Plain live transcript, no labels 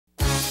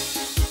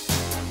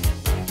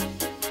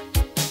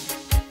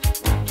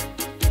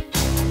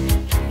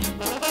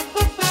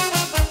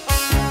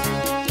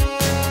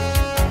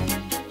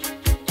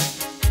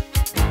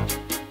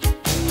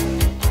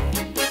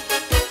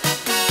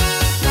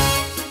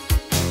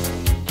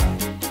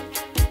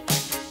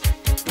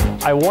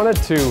I wanted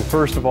to,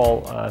 first of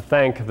all,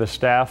 thank the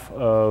staff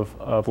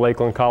of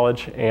Lakeland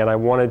College, and I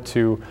wanted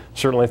to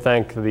certainly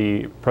thank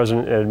the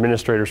president and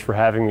administrators for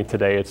having me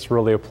today. It's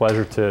really a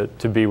pleasure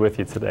to be with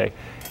you today.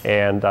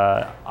 And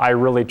I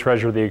really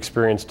treasure the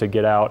experience to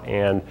get out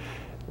and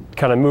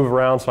kind of move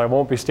around, so I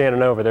won't be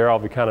standing over there. I'll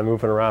be kind of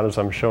moving around as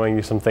I'm showing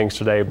you some things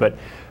today. But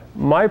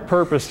my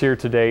purpose here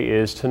today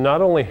is to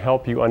not only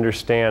help you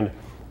understand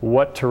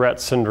what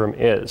Tourette syndrome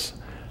is,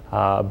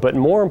 but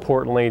more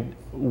importantly,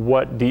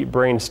 what deep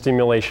brain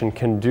stimulation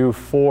can do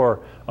for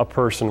a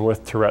person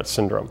with Tourette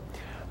syndrome.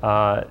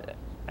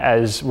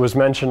 As was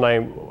mentioned,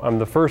 I'm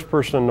the first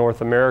person in North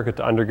America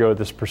to undergo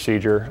this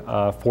procedure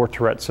for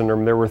Tourette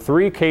syndrome. There were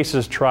 3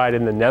 cases tried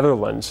in the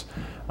Netherlands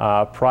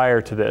prior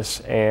to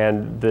this,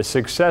 and the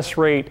success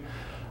rate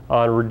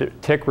on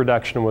tic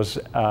reduction was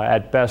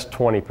at best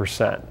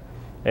 20%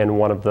 in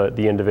one of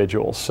the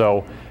individuals.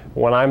 So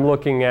when I'm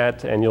looking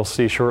at, and you'll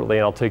see shortly,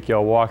 and I'll take you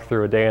a walk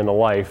through a day in the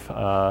life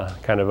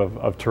kind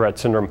of Tourette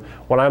syndrome,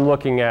 when I'm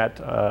looking at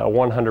a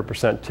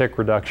 100% tic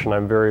reduction,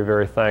 I'm very,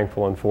 very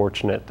thankful and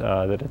fortunate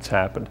that it's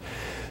happened.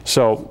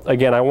 So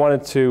again, I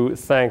wanted to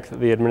thank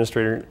the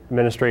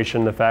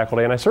administration, the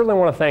faculty, and I certainly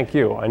want to thank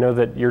you. I know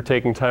that you're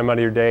taking time out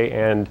of your day,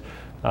 and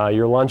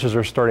your lunches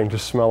are starting to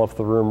smell up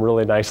the room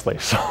really nicely.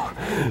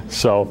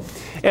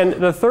 And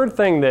the third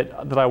thing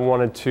that I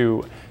wanted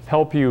to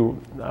help you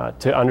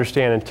to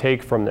understand and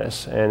take from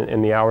this, and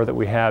in the hour that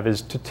we have,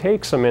 is to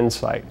take some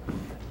insight.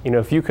 You know,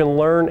 if you can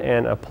learn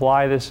and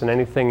apply this in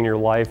anything in your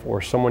life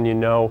or someone you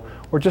know,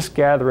 or just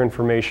gather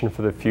information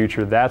for the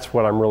future, that's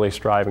what I'm really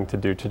striving to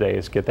do today,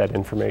 is get that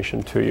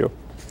information to you.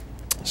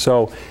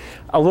 So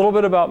a little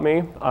bit about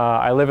me.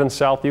 I live in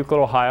South Euclid,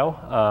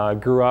 Ohio.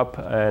 Grew up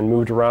and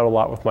moved around a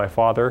lot with my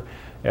father,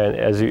 and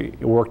as he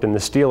worked in the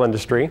steel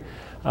industry.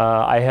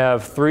 I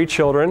have 3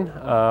 children,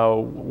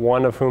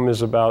 one of whom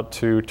is about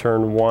to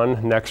turn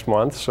 1 next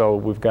month, so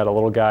we've got a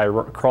little guy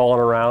crawling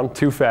around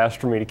too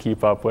fast for me to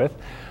keep up with.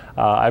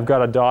 I've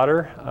got a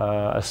daughter,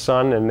 a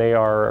son, and they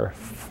are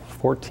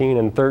 14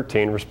 and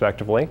 13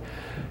 respectively,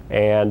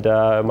 and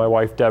my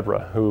wife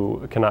Deborah,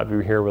 who cannot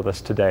be here with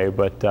us today.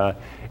 But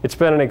it's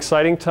been an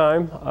exciting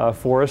time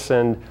for us,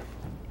 and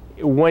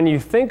when you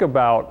think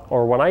about,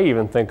 or when I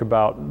even think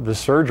about the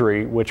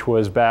surgery, which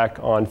was back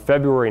on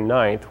February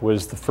 9th,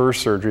 was the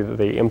first surgery that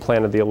they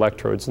implanted the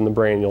electrodes in the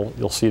brain.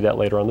 You'll see that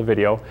later on the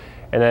video.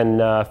 And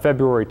then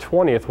February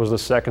 20th was the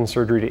second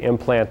surgery to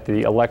implant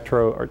the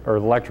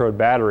electrode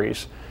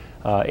batteries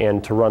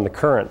and to run the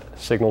current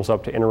signals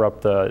up to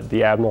interrupt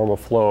the abnormal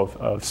flow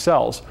of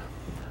cells.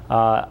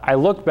 I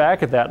look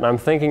back at that and I'm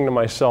thinking to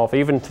myself,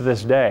 even to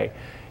this day,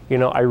 you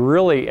know, I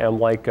really am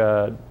like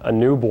a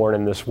newborn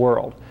in this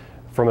world.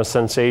 From a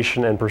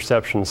sensation and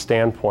perception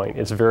standpoint,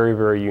 it's very,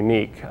 very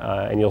unique,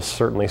 and you'll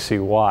certainly see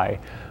why.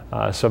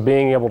 So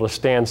being able to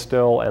stand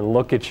still and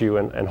look at you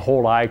and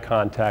hold eye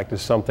contact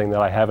is something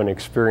that I haven't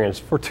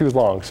experienced for too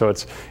long, so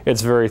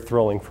it's very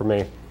thrilling for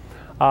me.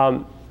 I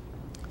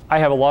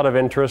have a lot of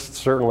interests.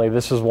 Certainly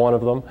this is one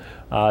of them.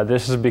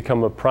 This has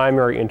become a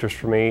primary interest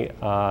for me,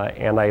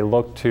 and I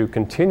look to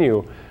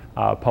continue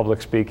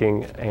public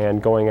speaking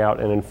and going out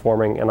and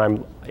informing. And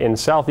I'm in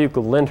South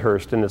Euclid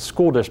Lyndhurst, in the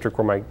school district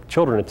where my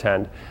children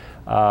attend.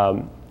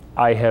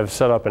 I have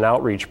set up an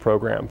outreach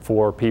program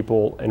for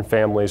people and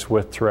families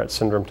with Tourette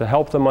syndrome to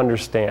help them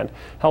understand,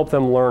 help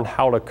them learn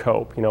how to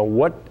cope. You know,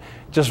 what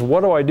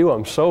do I do?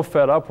 I'm so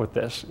fed up with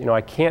this. You know,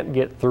 I can't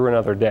get through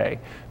another day,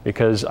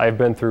 because I've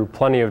been through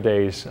plenty of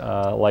days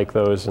like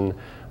those, and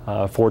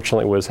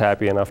fortunately was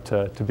happy enough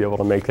to be able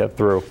to make that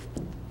through.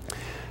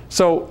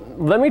 So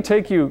let me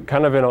take you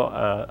kind of in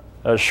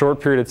a short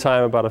period of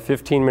time, about a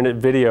 15-minute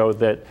video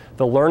that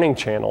the Learning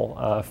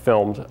Channel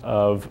filmed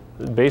of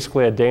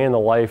basically a day in the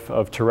life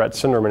of Tourette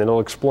syndrome, and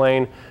it'll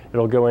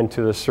go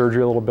into the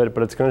surgery a little bit,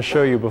 but it's going to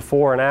show you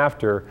before and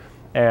after.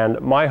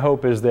 And my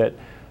hope is that,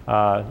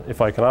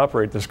 if I can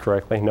operate this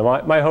correctly,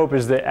 my hope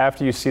is that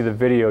after you see the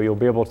video, you'll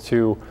be able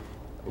to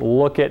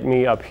look at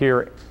me up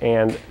here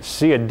and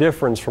see a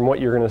difference from what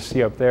you're going to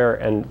see up there,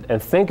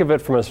 and think of it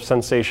from a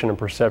sensation and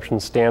perception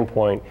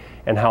standpoint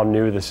and how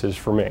new this is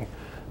for me.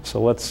 So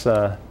let's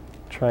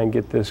try and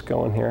get this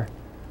going here.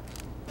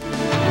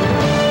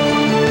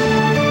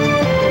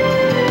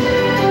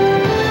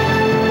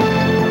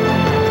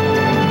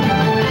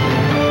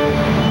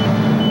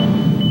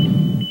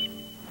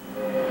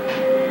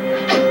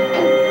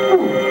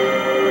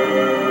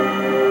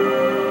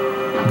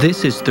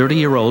 This is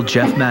 30-year-old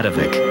Jeff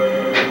Matovic.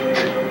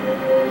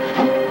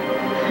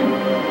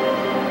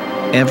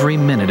 Every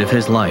minute of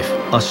his life,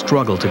 a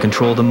struggle to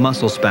control the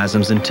muscle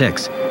spasms and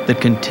tics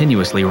that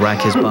continuously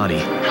rack his body.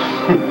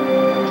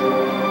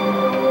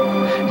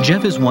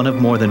 Jeff is one of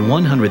more than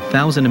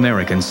 100,000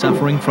 Americans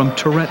suffering from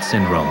Tourette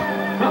Syndrome,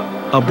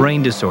 a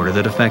brain disorder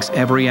that affects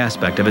every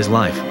aspect of his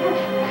life,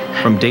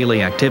 from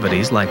daily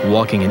activities like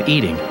walking and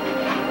eating,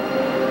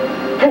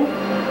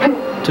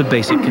 to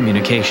basic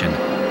communication.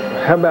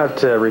 How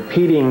about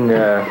repeating,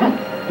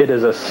 it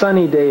is a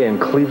sunny day in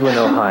Cleveland,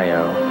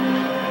 Ohio.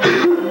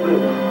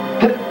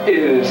 It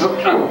is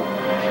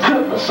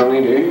a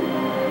sunny day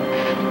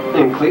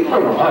In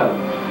Cleveland, Ohio.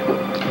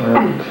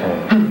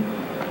 Okay.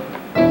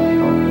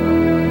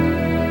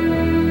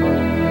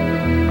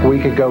 We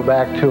could go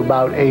back to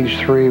about age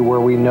 3 where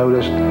we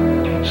noticed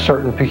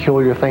certain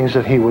peculiar things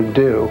that he would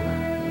do.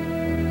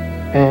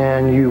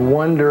 And you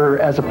wonder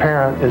as a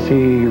parent, is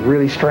he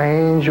really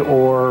strange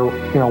or,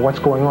 you know, what's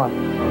going on?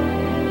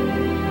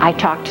 I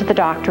talked to the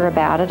doctor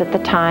about it at the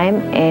time,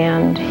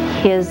 and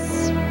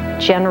his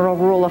general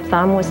rule of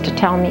thumb was to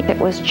tell me it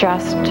was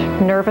just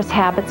nervous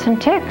habits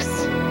and tics.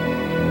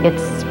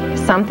 It's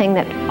something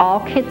that all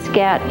kids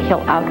get.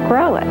 He'll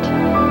outgrow it.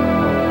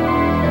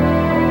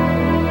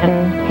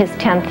 In his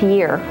 10th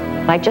year,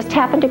 I just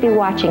happened to be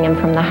watching him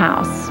from the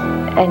house,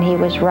 and he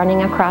was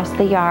running across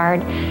the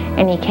yard,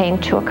 and he came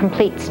to a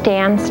complete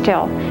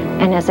standstill,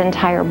 and his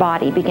entire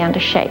body began to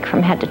shake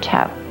from head to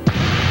toe.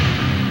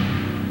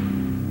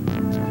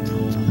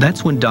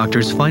 That's when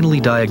doctors finally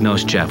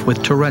diagnosed Jeff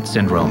with Tourette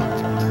Syndrome,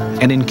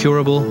 an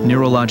incurable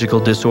neurological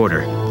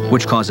disorder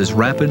which causes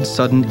rapid,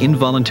 sudden,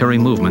 involuntary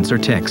movements or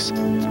tics.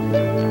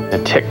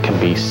 A tic can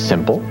be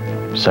simple,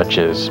 such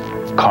as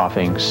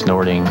coughing,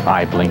 snorting,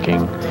 eye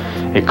blinking.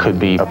 It could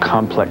be a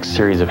complex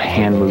series of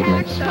hand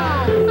movements.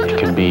 It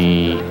can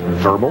be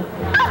verbal.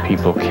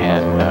 People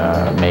can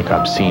make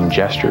obscene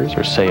gestures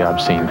or say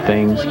obscene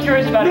things. I'm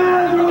curious about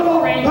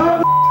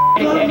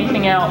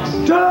anything else.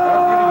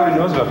 Everybody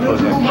knows about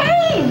posing.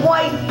 Hey,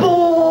 white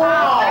boy!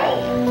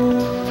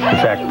 In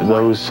fact,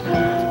 those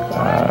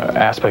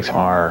aspects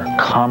are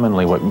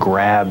commonly what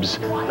grabs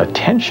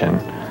attention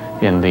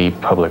in the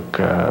public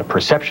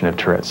perception of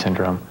Tourette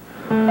syndrome.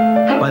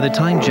 By the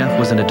time Jeff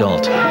was an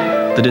adult,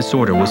 the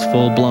disorder was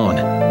full-blown,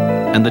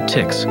 and the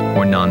tics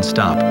were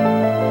non-stop.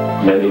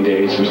 Many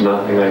days there's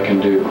nothing I can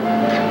do.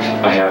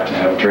 I have to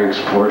have drinks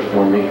poured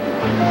for me,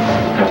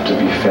 have to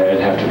be fed,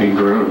 have to be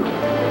groomed.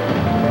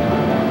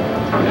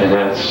 And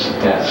that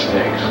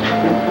stinks.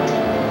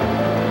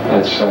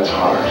 That's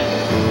hard.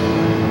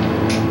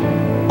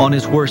 On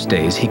his worst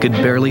days, he could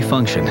barely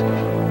function,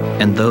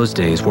 and those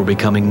days were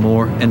becoming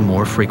more and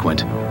more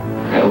frequent.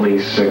 At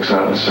least 6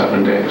 out of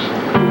 7 days.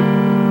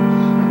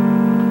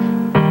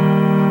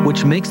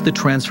 Which makes the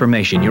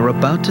transformation you're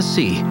about to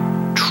see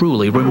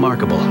truly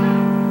remarkable.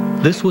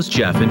 This was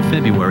Jeff in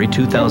February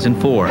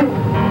 2004.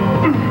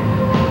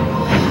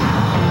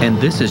 And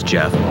this is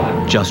Jeff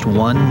just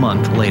 1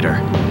 month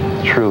later.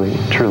 Truly,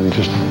 truly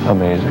just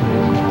amazing.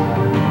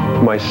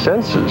 My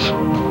senses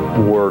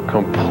were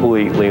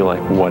completely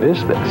like, what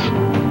is this?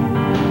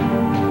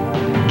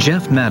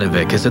 Jeff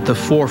Matovic is at the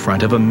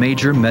forefront of a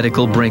major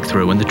medical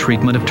breakthrough in the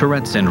treatment of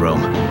Tourette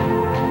syndrome.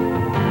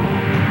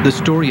 The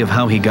story of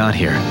how he got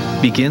here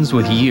begins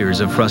with years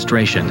of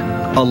frustration,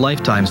 a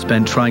lifetime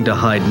spent trying to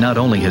hide not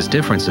only his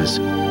differences,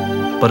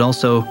 but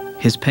also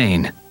his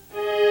pain.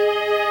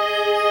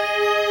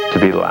 To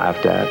be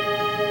laughed at,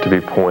 to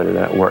be pointed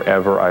at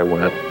wherever I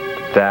went,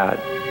 that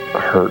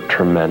hurt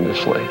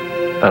tremendously.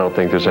 I don't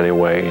think there's any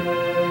way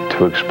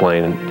to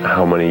explain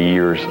how many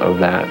years of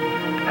that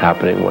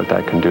happening, what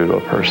that can do to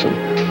a person.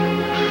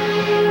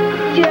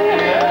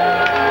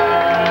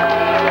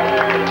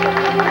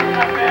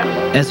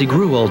 As he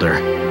grew older,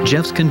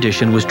 Jeff's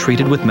condition was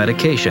treated with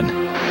medication,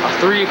 A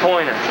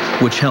 3-pointer.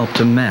 which helped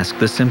to mask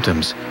the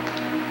symptoms.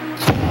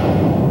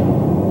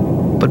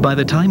 But by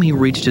the time he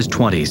reached his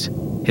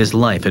 20s, his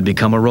life had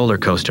become a roller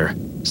coaster.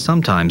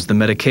 Sometimes the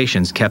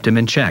medications kept him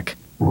in check.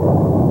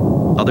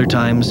 Other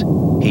times,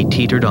 he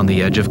teetered on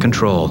the edge of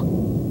control.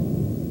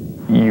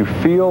 You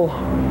feel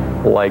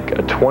like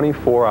a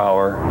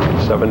 24-hour,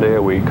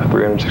 7-day-a-week,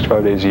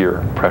 365 days a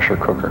year pressure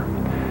cooker.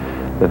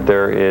 That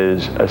there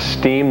is a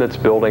steam that's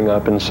building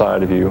up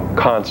inside of you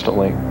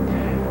constantly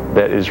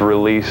that is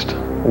released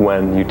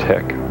when you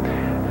tic.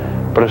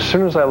 But as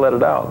soon as I let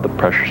it out, the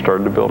pressure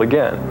started to build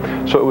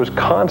again. So it was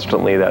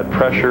constantly that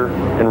pressure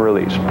and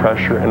release,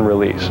 pressure and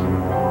release.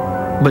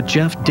 But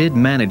Jeff did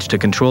manage to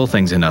control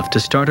things enough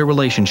to start a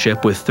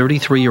relationship with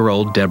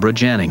 33-year-old Deborah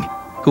Janning,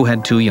 who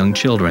had 2 young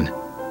children.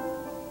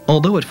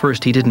 Although at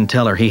first he didn't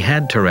tell her he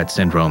had Tourette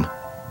syndrome,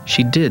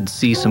 she did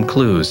see some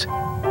clues.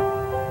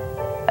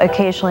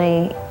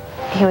 Occasionally,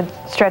 he would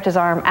stretch his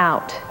arm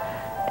out,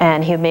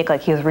 and he would make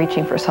like he was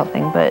reaching for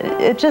something, but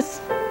it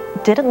just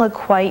didn't look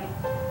quite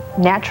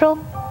natural.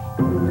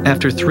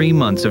 After 3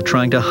 months of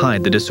trying to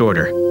hide the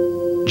disorder,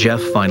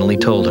 Jeff finally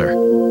told her.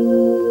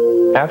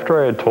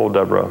 After I had told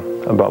Deborah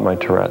about my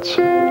Tourette's,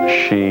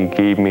 she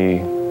gave me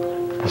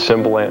the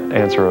simple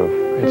answer of,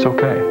 it's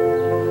okay.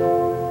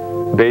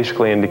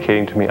 Basically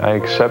indicating to me, I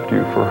accept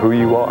you for who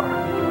you are.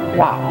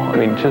 Wow, I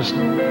mean, just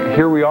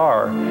here we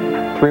are,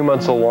 3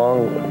 months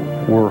along,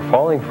 we're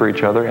falling for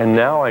each other, and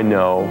now I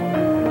know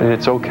that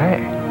it's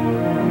okay.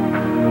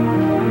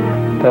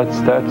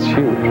 That's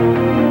huge.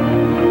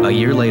 A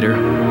year later,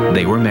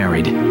 they were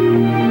married.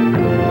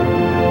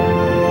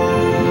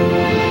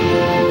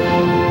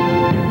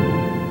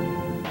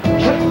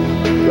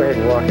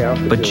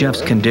 But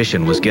Jeff's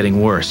condition was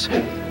getting worse,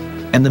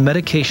 and the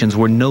medications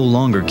were no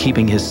longer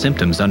keeping his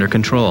symptoms under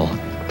control.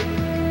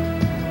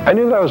 I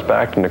knew that I was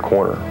backed in a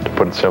corner, to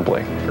put it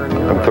simply.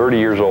 I'm 30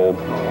 years old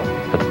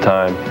at the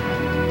time,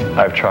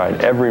 I've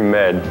tried every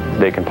med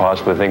they can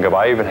possibly think of.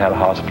 I even had a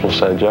hospital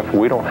say, Jeff,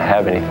 we don't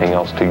have anything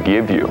else to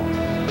give you.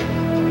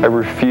 I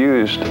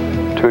refused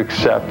to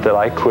accept that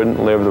I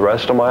couldn't live the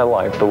rest of my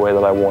life the way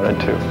that I wanted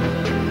to.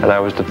 And I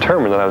was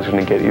determined that I was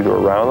going to get either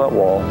around that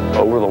wall,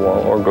 over the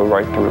wall, or go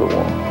right through the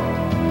wall.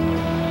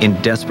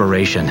 In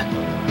desperation,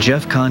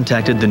 Jeff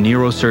contacted the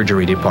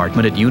neurosurgery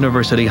department at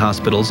University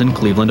Hospitals in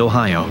Cleveland,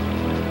 Ohio.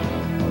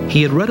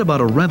 He had read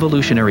about a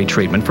revolutionary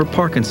treatment for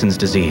Parkinson's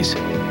disease,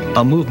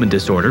 a movement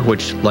disorder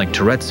which, like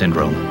Tourette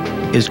Syndrome,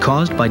 is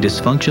caused by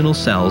dysfunctional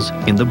cells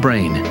in the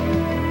brain.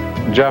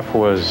 Jeff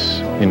was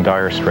in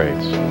dire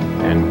straits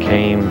and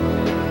came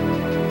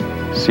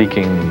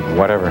seeking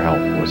whatever help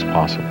was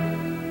possible.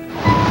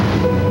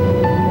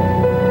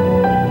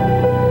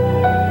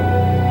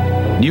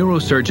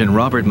 Neurosurgeon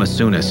Robert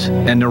Maciunas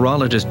and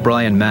neurologist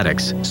Brian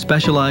Maddux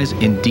specialize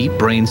in deep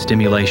brain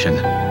stimulation,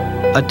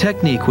 a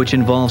technique which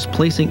involves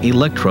placing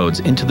electrodes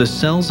into the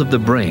cells of the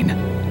brain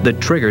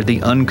that trigger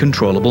the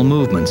uncontrollable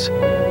movements.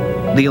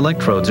 The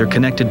electrodes are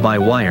connected by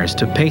wires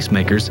to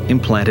pacemakers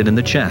implanted in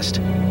the chest.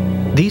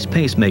 These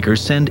pacemakers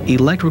send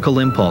electrical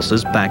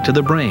impulses back to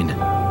the brain,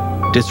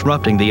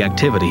 disrupting the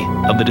activity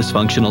of the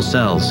dysfunctional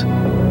cells.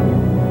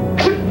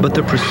 But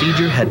the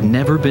procedure had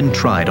never been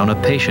tried on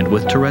a patient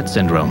with Tourette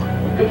Syndrome.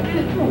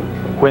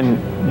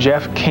 When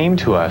Jeff came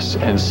to us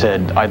and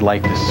said, I'd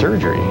like this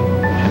surgery,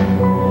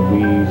 and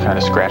we kind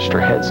of scratched our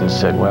heads and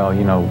said, well,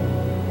 you know,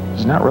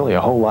 there's not really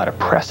a whole lot of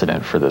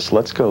precedent for this.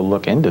 Let's go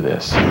look into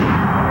this.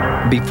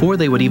 Before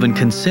they would even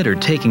consider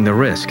taking the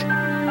risk,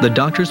 the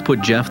doctors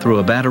put Jeff through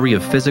a battery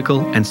of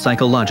physical and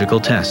psychological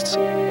tests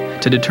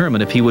to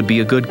determine if he would be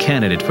a good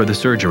candidate for the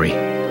surgery.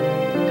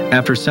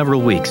 After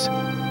several weeks,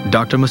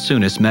 Dr.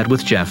 Maciunas met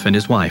with Jeff and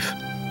his wife.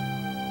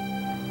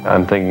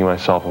 I'm thinking to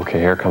myself, okay,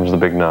 here comes the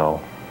big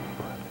no.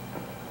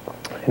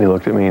 And he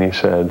looked at me and he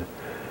said,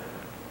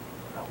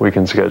 we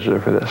can schedule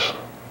it for this.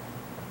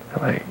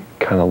 And I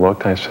kind of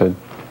looked, I said,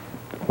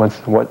 what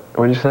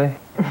did you say?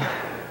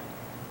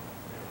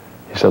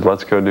 He said,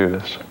 let's go do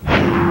this.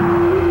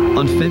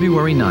 On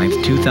February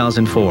 9th,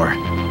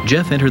 2004,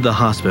 Jeff entered the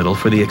hospital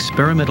for the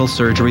experimental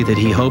surgery that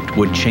he hoped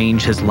would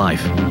change his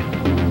life.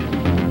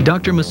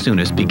 Dr.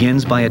 Maciunas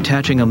begins by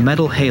attaching a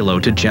metal halo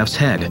to Jeff's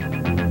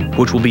head,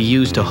 which will be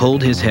used to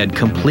hold his head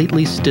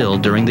completely still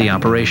during the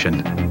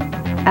operation.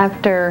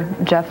 After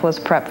Jeff was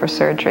prepped for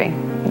surgery,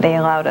 they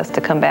allowed us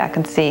to come back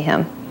and see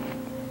him.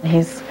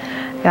 He's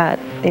got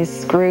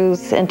these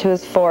screws into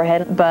his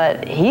forehead,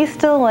 but he's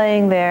still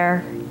laying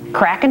there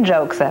cracking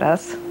jokes at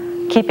us,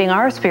 keeping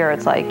our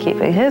spirits light,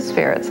 keeping his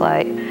spirits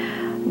light.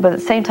 But at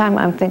the same time,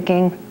 I'm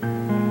thinking,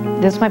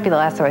 this might be the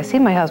last time I see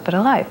my husband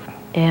alive.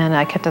 And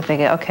I kept on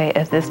thinking, okay,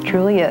 if this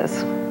truly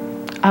is,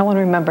 I want to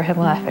remember him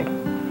laughing.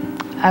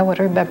 I want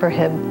to remember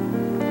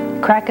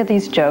him cracking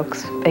these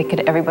jokes,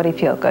 making everybody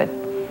feel good.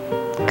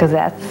 Because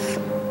that's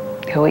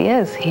who he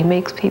is. He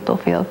makes people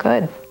feel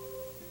good.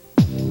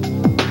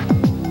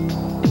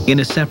 In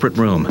a separate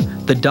room,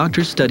 the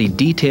doctors study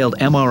detailed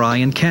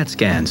MRI and CAT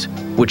scans,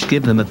 which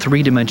give them a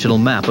three-dimensional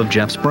map of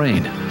Jeff's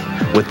brain,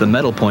 with the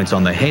metal points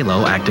on the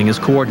halo acting as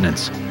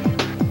coordinates.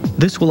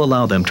 This will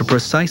allow them to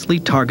precisely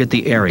target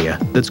the area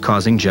that's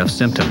causing Jeff's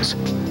symptoms.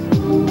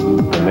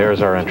 And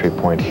there's our entry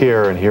point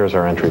here, and here's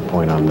our entry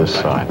point on this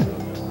side.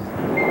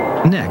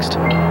 Next,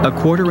 a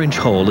quarter-inch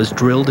hole is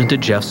drilled into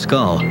Jeff's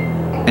skull,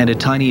 and a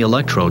tiny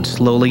electrode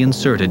slowly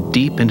inserted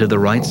deep into the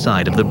right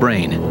side of the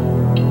brain.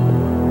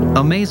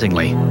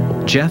 Amazingly,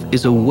 Jeff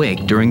is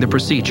awake during the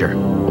procedure.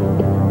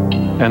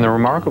 And the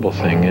remarkable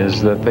thing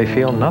is that they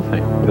feel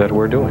nothing that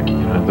we're doing. You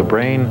know, the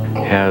brain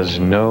has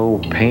no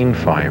pain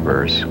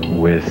fibers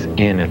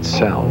within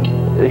itself.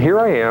 Here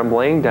I am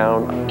laying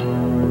down.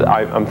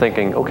 I'm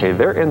thinking, okay,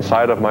 they're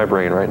inside of my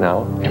brain right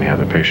now. And you have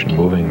the patient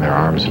moving their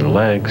arms and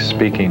legs,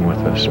 speaking with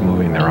us,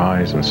 moving their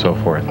eyes, and so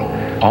forth.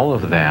 All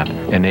of that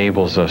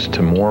enables us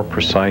to more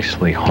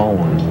precisely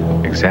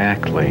hone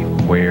exactly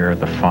where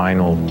the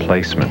final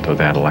placement of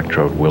that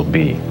electrode will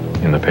be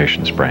in the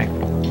patient's brain.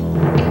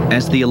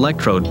 As the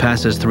electrode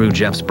passes through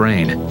Jeff's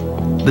brain,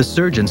 the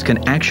surgeons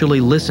can actually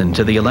listen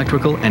to the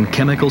electrical and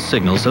chemical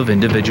signals of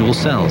individual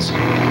cells.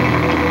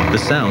 The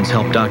sounds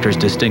help doctors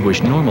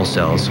distinguish normal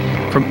cells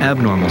from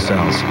abnormal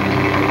cells.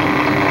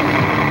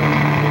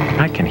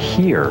 I can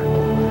hear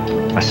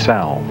a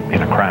cell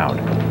in a crowd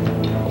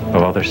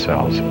of other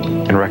cells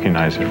and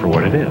recognize it for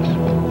what it is.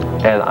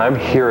 And I'm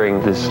hearing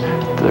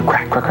the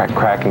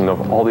cracking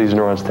of all these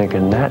neurons,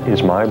 thinking, that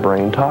is my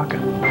brain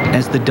talking.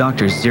 As the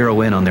doctors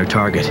zero in on their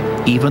target,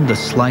 even the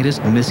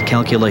slightest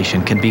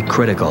miscalculation can be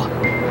critical.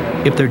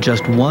 If they're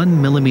just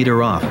 1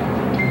 millimeter off,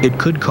 it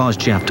could cause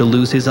Jeff to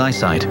lose his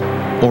eyesight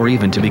or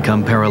even to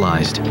become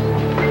paralyzed.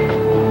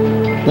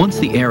 Once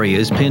the area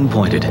is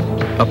pinpointed,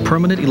 a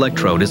permanent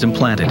electrode is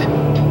implanted.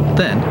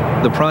 Then,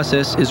 the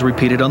process is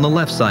repeated on the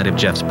left side of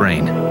Jeff's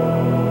brain.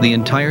 The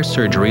entire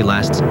surgery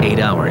lasts 8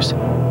 hours.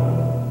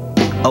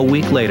 A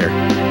week later,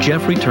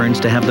 Jeff returns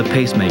to have the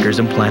pacemakers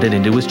implanted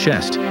into his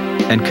chest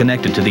and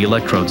connected to the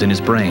electrodes in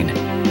his brain.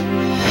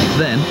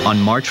 Then, on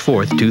March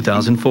 4th,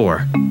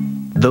 2004,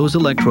 those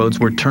electrodes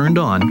were turned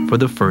on for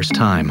the first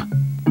time.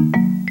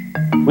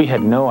 We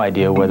had no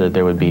idea whether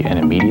there would be an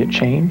immediate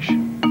change,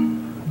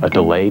 a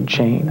delayed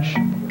change,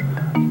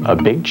 a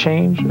big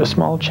change, a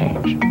small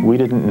change. We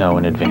didn't know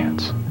in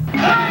advance.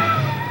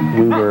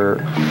 We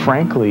were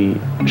frankly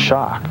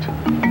shocked.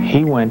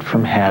 He went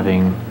from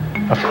having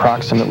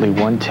approximately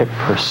 1 tick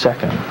per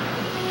second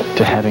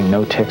to having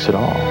no tics at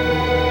all.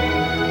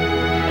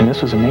 And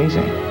this was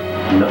amazing.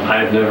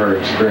 I've never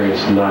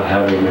experienced not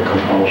having the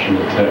compulsion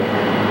to tick.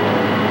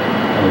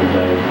 And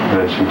I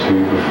mentioned to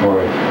you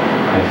before,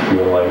 I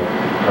feel like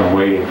I'm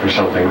waiting for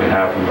something to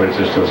happen, but it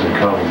just doesn't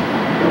come.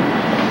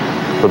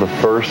 For the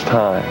first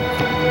time,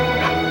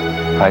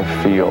 I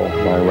feel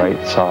my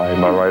right side,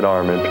 my right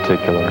arm in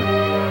particular,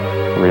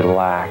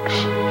 relax.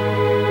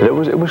 It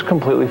was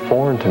completely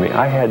foreign to me.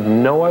 I had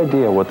no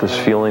idea what this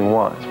feeling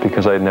was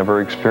because I had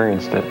never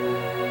experienced it.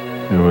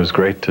 It was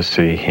great to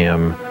see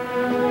him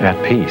at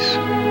peace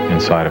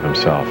inside of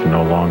himself,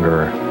 no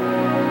longer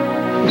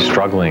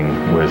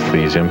struggling with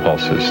these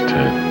impulses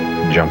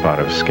to jump out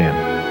of his skin.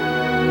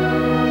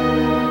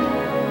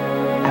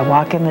 I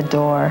walk in the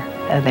door,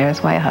 and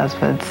there's my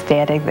husband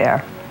standing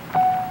there.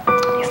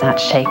 He's not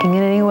shaking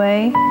in any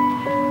way.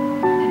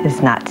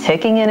 He's not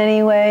ticking in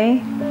any way.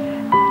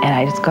 And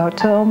I just go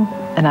to him,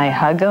 and I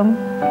hug him,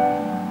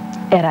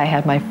 and I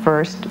had my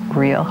first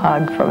real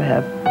hug from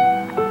him.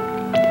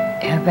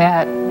 And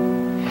that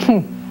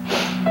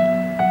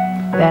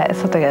is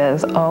something that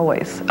is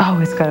always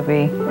going to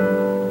be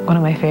one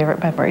of my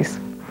favorite memories.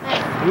 All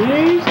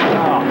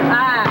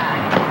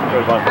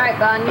right,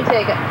 Bon, you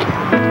take it.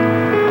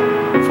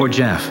 For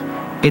Jeff,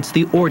 it's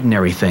the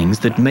ordinary things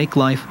that make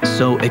life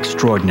so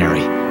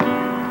extraordinary.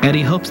 And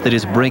he hopes that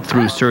his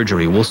breakthrough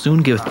surgery will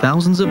soon give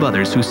thousands of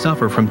others who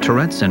suffer from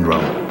Tourette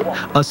Syndrome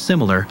a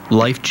similar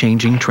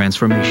life-changing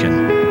transformation.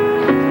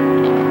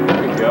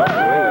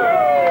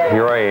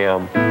 Here I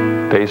am,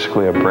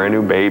 basically a brand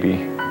new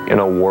baby in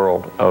a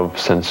world of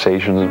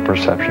sensations and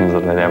perceptions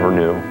that I never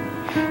knew.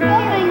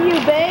 Loving you,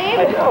 babe.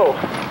 I know.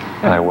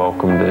 And I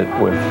welcomed it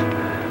with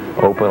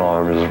open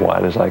arms as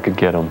wide as I could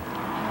get them.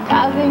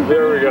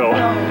 There we go.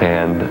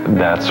 And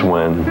that's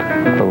when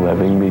the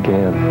living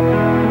began.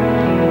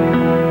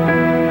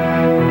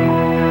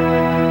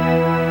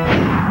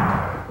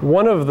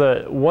 One of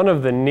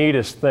the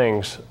neatest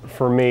things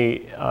for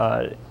me,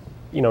 and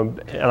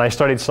I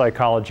studied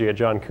psychology at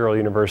John Carroll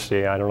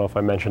University. I don't know if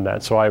I mentioned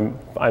that. So I'm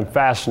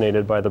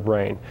fascinated by the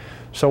brain.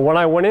 So when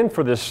I went in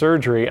for this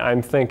surgery,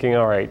 I'm thinking,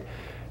 all right,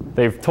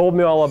 they've told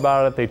me all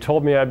about it. They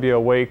told me I'd be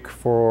awake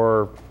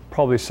for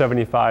probably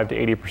 75 to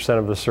 80%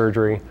 of the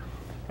surgery.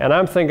 And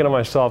I'm thinking to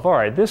myself, all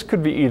right, this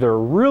could be either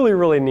really,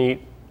 really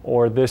neat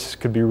or this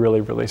could be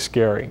really, really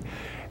scary.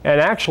 And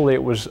actually,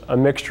 it was a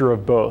mixture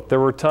of both. There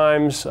were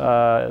times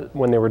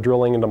when they were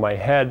drilling into my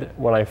head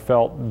when I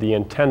felt the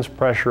intense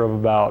pressure of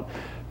about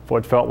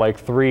what felt like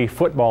 3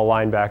 football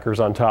linebackers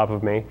on top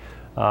of me.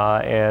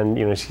 And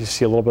you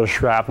see a little bit of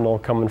shrapnel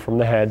coming from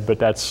the head, but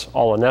that's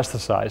all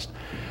anesthetized.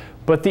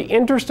 But the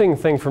interesting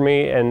thing for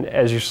me, and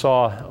as you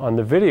saw on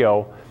the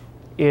video,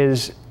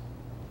 is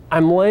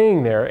I'm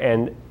laying there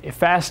and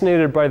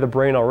fascinated by the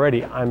brain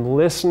already. I'm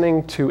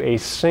listening to a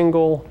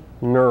single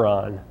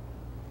neuron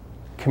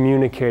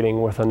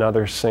communicating with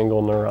another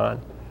single neuron.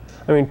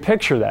 I mean,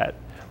 picture that.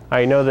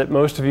 I know that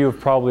most of you have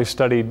probably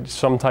studied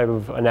some type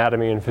of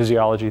anatomy and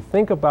physiology.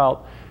 Think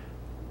about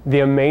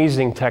the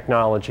amazing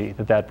technology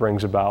that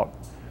brings about.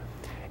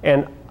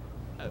 And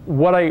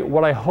what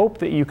I hope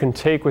that you can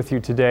take with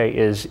you today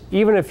is,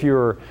 even if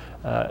you're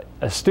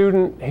a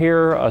student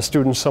here, a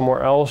student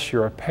somewhere else,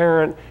 you're a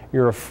parent,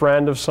 you're a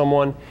friend of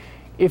someone,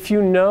 if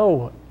you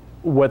know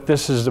what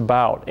this is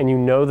about and you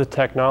know the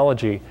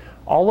technology,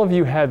 all of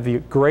you have the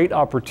great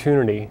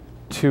opportunity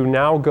to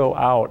now go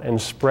out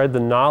and spread the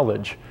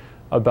knowledge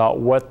about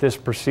what this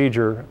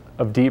procedure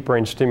of deep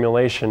brain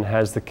stimulation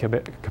has the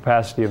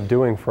capacity of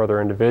doing for other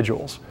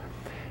individuals.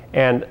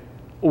 And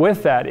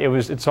with that,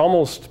 it's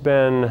almost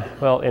been,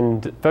 well,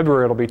 in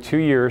February it'll be 2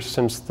 years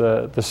since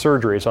the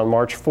surgeries. On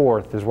March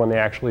 4th is when they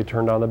actually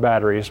turned on the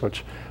batteries,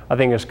 which I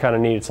think is kind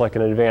of neat. It's like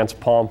an advanced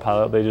Palm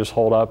Pilot. They just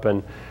hold up,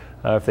 and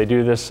if they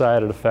do this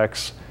side, it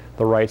affects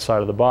the right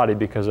side of the body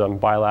because I'm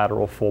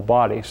bilateral full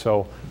body.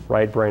 So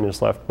right brain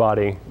is left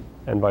body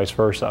and vice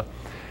versa.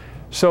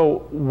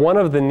 So one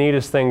of the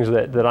neatest things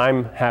that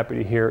I'm happy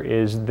to hear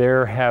is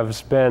there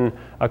has been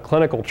a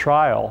clinical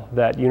trial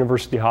that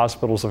University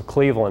Hospitals of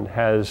Cleveland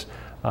has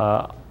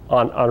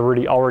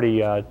already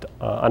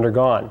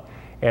undergone.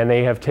 And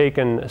they have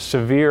taken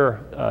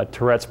severe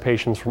Tourette's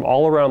patients from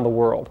all around the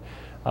world.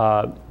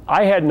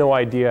 I had no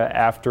idea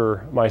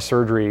after my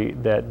surgery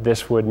that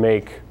this would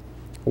make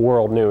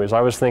world news.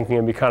 I was thinking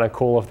it'd be kind of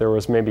cool if there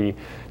was maybe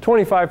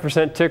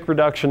 25% tick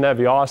reduction. That'd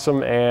be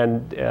awesome.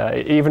 And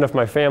even if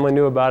my family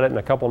knew about it and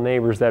a couple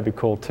neighbors, that'd be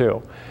cool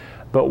too.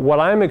 But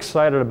what I'm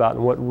excited about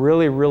and what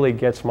really, really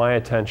gets my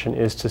attention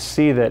is to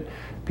see that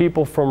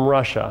people from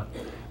Russia,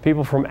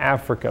 people from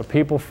Africa,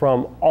 people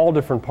from all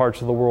different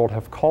parts of the world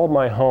have called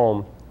my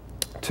home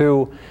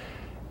to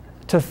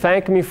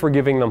thank me for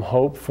giving them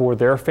hope for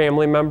their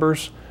family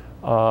members,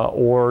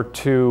 or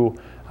to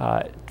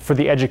for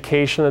the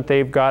education that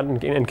they've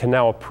gotten and can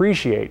now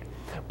appreciate.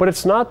 But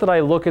it's not that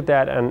I look at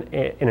that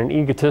in an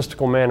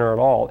egotistical manner at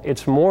all.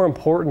 It's more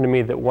important to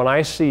me that when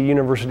I see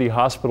university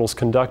hospitals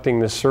conducting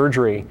this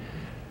surgery,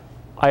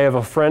 I have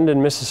a friend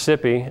in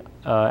Mississippi,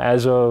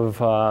 as of,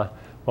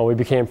 well, we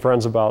became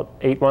friends about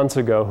 8 months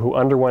ago, who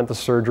underwent the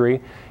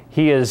surgery.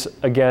 He is,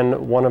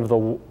 again, one of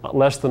the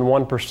less than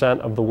 1%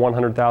 of the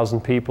 100,000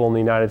 people in the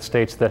United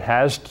States that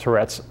has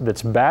Tourette's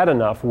that's bad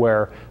enough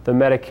where the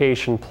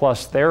medication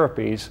plus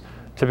therapies,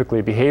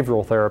 typically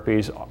behavioral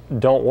therapies,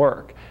 don't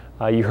work.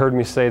 You heard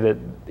me say that,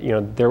 you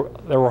know,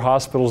 there were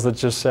hospitals that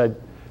just said,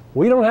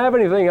 we don't have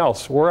anything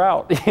else, we're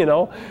out, you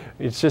know?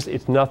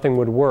 It's nothing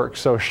would work.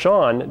 So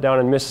Sean, down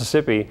in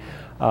Mississippi,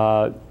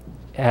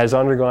 has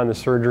undergone the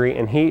surgery,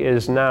 and he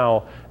is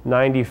now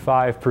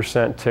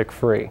 95%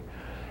 tick-free.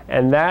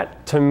 And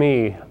that, to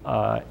me,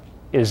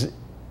 is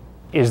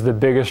the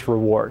biggest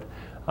reward.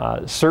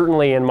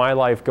 Certainly in my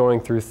life,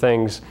 going through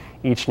things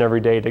each and every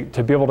day,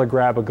 to be able to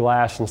grab a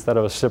glass instead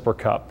of a sipper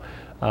cup,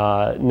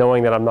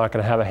 knowing that I'm not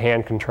going to have a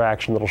hand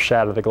contraction that'll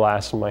shatter the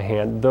glass in my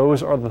hand.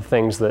 Those are the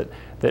things that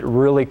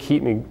really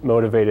keep me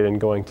motivated in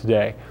going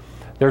today.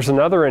 There's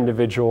another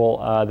individual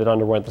that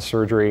underwent the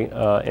surgery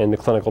in the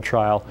clinical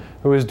trial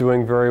who is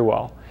doing very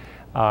well.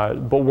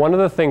 But one of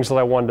the things that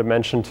I wanted to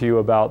mention to you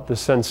about the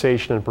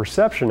sensation and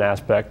perception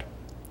aspect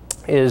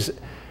is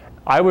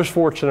I was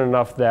fortunate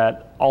enough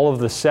that all of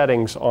the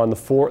settings on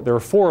there are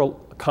 4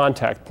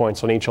 contact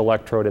points on each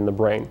electrode in the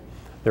brain.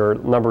 They're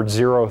numbered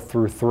 0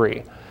 through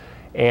 3.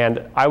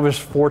 And I was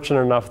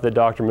fortunate enough that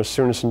Dr.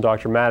 Maciunas and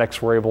Dr. Maddux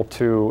were able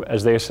to,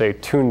 as they say,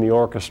 tune the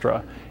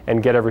orchestra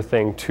and get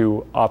everything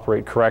to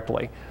operate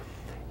correctly.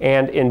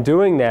 And in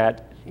doing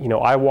that, you know,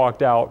 I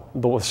walked out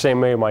the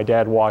same way my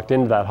dad walked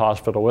into that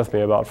hospital with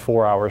me about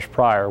 4 hours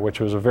prior, which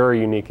was a very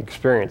unique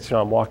experience. You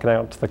know, I'm walking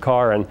out to the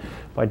car and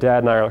my dad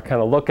and I are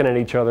kind of looking at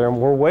each other and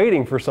we're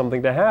waiting for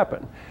something to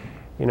happen.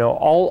 You know,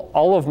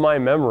 all of my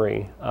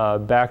memory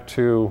back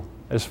to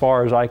as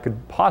far as I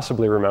could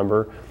possibly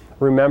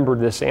remembered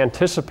this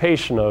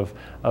anticipation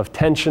of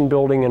tension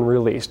building and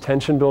release,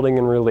 tension building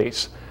and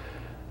release.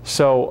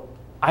 So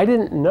I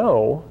didn't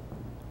know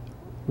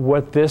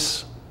what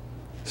this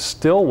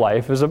still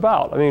life is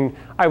about. I mean,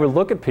 I would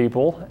look at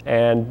people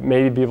and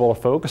maybe be able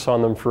to focus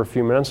on them for a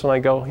few minutes and I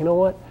go, you know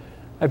what,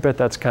 I bet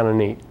that's kind of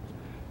neat.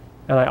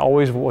 And I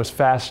always was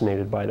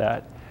fascinated by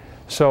that.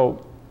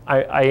 So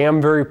I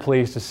am very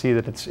pleased to see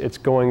that it's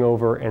going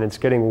over and it's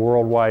getting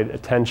worldwide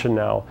attention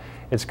now.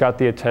 It's got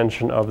the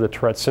attention of the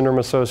Tourette Syndrome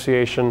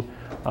Association.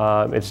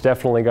 It's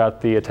definitely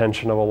got the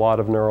attention of a lot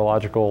of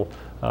neurological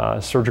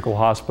surgical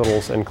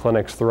hospitals and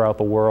clinics throughout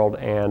the world.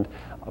 And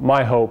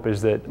my hope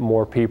is that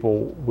more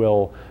people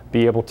will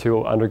be able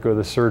to undergo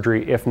the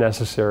surgery if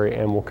necessary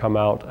and will come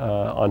out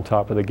on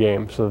top of the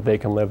game so that they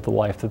can live the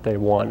life that they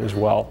want as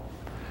well.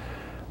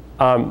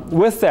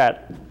 With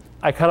that,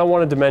 I kind of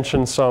wanted to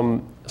mention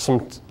some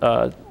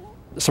of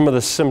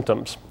the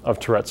symptoms of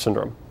Tourette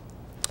syndrome.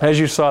 As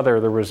you saw there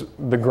was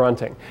the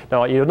grunting.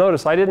 Now you'll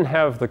notice I didn't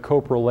have the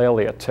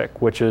coprolalia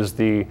tic, which is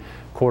the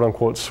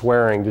quote-unquote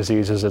swearing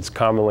disease as it's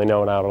commonly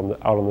known out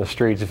on the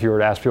streets. If you were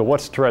to ask people,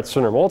 what's Tourette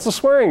syndrome? Well, it's a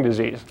swearing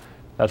disease.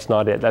 That's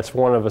not it. That's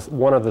one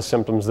of the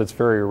symptoms that's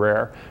very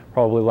rare.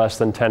 Probably less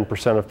than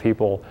 10% of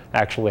people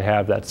actually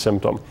have that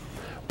symptom.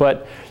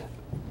 But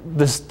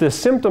the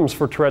symptoms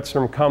for Tourette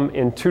syndrome come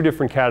in 2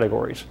 different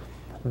categories.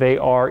 They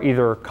are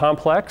either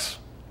complex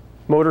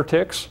motor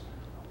tics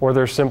or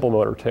they're simple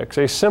motor tics.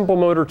 A simple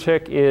motor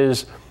tic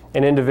is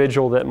an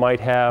individual that might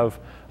have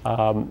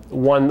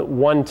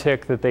one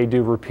tic that they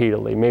do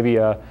repeatedly, maybe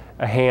a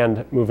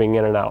hand moving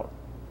in and out.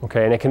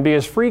 Okay, and it can be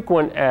as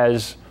frequent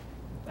as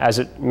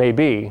it may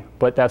be,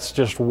 but that's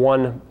just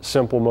one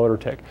simple motor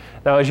tic.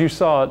 Now, as you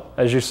saw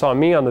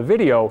me on the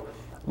video,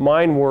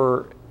 mine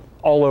were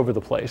all over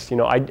the place. You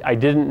know, I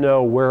didn't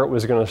know where it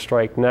was going to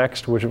strike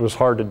next, which was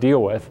hard to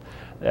deal with.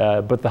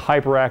 But the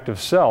hyperactive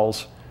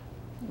cells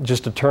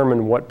just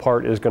determine what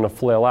part is going to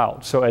flail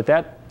out. So at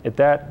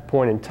that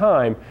point in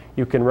time,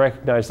 you can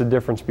recognize the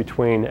difference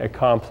between a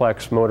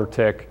complex motor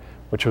tic,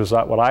 which was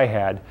what I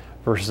had,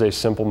 versus a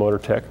simple motor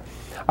tic.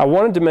 I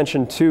wanted to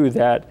mention too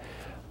that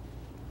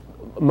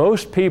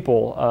most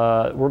people,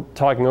 we're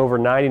talking over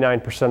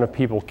 99% of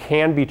people,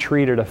 can be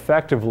treated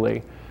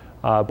effectively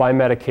by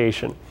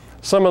medication.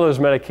 Some of those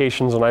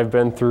medications, and I've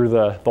been through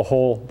the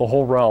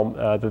whole realm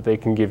that they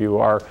can give you,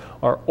 are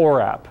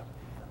Orap,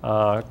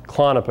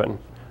 Klonopin,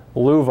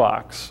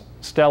 Luvox,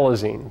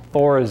 Stelazine,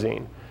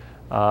 Thorazine,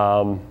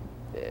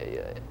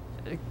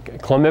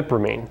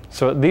 Clomipramine.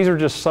 So these are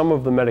just some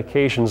of the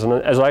medications,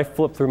 and as I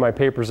flip through my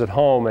papers at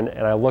home and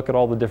I look at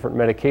all the different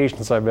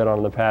medications I've been on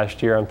in the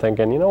past year, I'm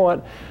thinking, you know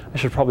what, I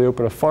should probably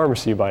open a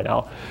pharmacy by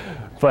now.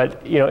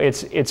 But you know,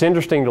 it's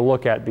interesting to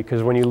look at,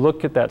 because when you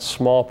look at that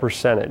small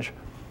percentage,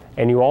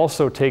 and you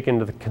also take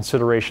into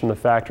consideration the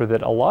factor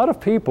that a lot of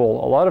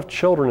people, a lot of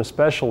children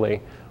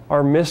especially,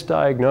 are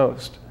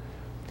misdiagnosed.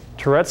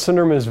 Tourette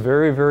syndrome is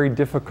very, very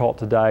difficult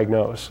to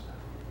diagnose.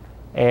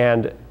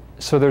 And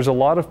so there's a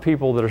lot of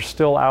people that are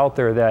still out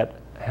there that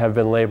have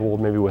been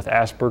labeled maybe with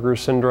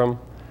Asperger's syndrome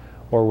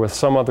or with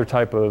some other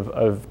type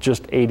of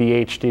just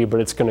ADHD, but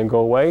it's going to go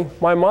away.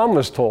 My mom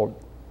was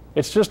told,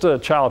 it's just a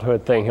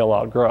childhood thing he'll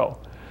outgrow.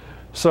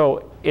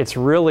 So it's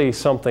really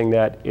something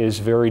that is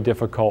very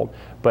difficult,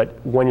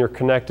 but when you're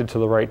connected to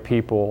the right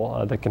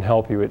people that can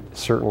help you, it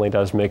certainly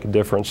does make a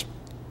difference.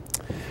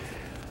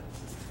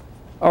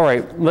 All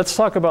right, let's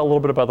talk about a little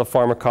bit about the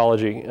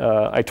pharmacology.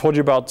 I told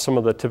you about some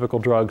of the typical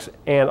drugs,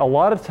 and a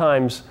lot of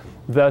times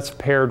that's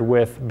paired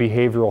with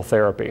behavioral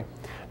therapy.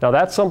 Now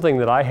that's something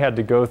that I had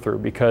to go through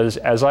because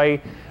as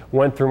I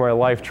went through my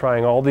life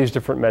trying all these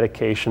different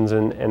medications,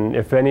 and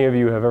if any of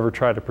you have ever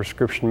tried a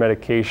prescription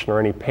medication or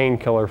any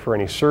painkiller for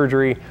any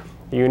surgery,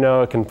 you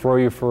know it can throw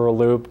you for a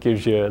loop,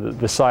 gives you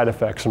the side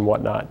effects and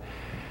whatnot.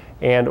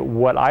 And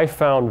what I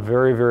found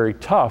very, very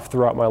tough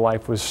throughout my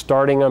life was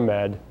starting a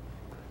med,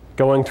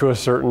 going to a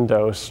certain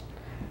dose,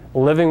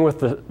 living with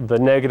the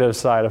negative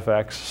side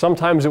effects.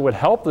 Sometimes it would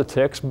help the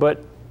tics,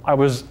 but I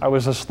was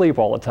asleep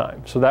all the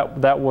time, so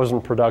that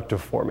wasn't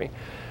productive for me.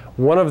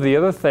 One of the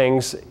other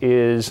things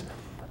is,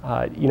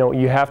 you know,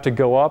 you have to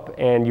go up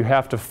and you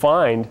have to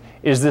find,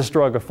 is this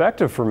drug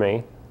effective for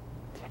me?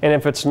 And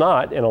if it's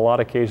not, in a lot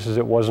of cases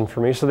it wasn't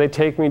for me, so they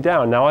take me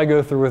down. Now I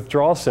go through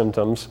withdrawal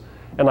symptoms,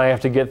 and I have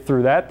to get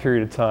through that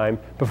period of time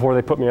before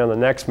they put me on the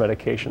next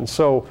medication.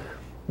 So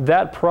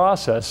that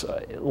process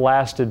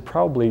lasted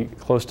probably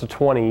close to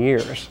 20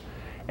 years.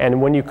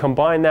 And when you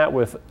combine that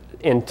with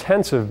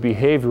intensive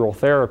behavioral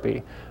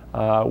therapy,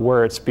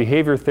 where it's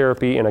behavior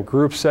therapy in a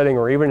group setting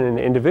or even in an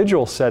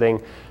individual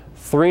setting,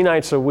 3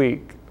 nights a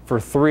week for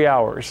 3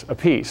 hours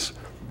apiece,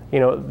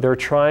 you know, they're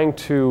trying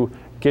to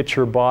get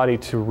your body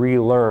to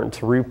relearn,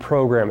 to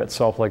reprogram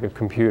itself like a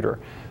computer.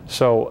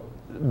 So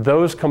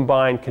those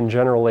combined can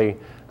generally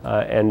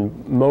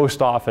and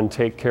most often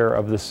take care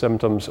of the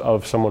symptoms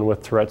of someone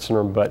with Tourette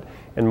syndrome, but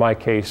in my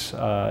case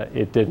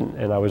it didn't,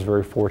 and I was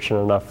very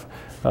fortunate enough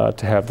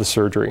to have the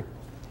surgery.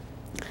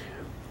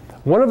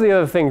 One of the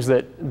other things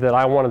that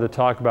I wanted to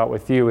talk about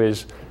with you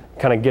is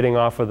kind of getting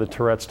off of the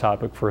Tourette's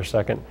topic for a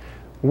second.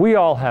 We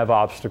all have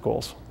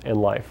obstacles in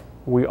life.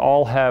 We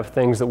all have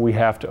things that we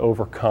have to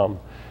overcome.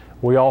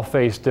 We all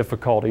face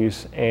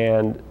difficulties,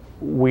 and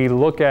we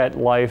look at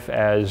life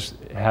as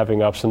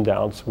having ups and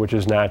downs, which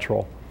is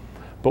natural.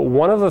 But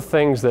one of the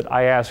things that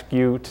I ask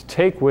you to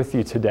take with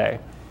you today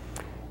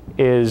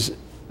is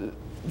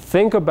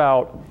think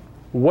about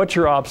what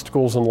your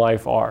obstacles in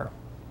life are.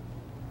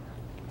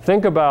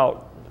 Think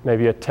about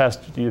maybe a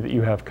test that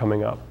you have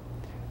coming up.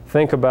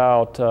 Think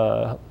about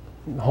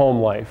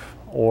home life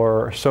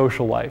or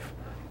social life.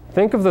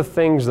 Think of the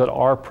things that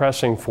are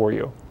pressing for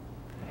you,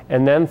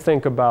 and then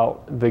think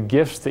about the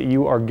gifts that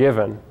you are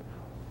given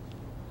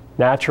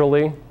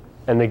naturally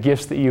and the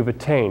gifts that you've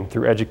attained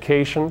through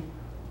education,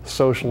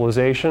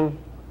 socialization,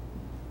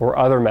 or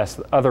other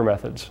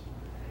methods.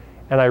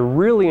 And I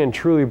really and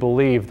truly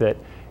believe that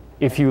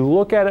if you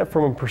look at it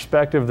from a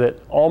perspective that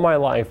all my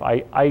life,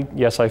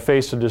 yes, I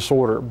faced a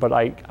disorder, but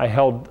I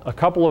held a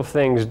couple of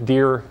things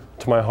dear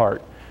to my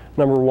heart.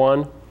 Number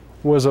one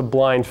was a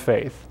blind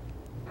faith,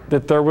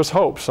 that there was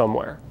hope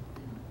somewhere.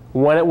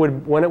 When it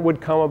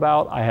would come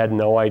about, I had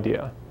no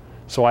idea.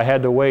 So I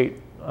had to wait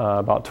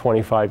about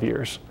 25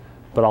 years,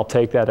 but I'll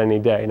take that any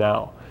day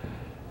now.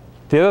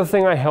 The other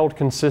thing I held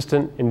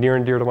consistent and near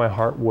to my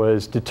heart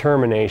was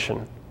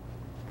determination.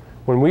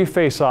 When we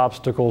face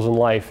obstacles in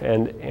life,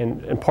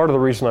 and part of the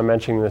reason I'm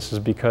mentioning this is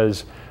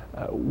because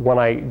when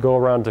I go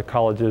around to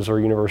colleges or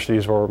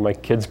universities or my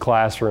kids'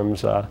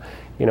 classrooms,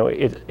 you know,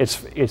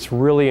 it's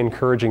really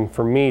encouraging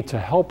for me to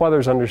help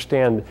others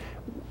understand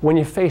when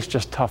you face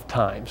just tough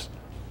times,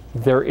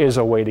 there is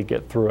a way to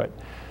get through it.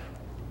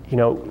 You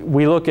know,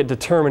 we look at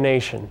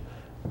determination,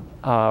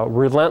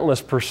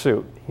 relentless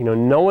pursuit, you know,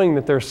 knowing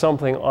that there's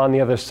something on the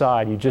other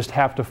side. You just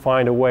have to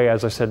find a way,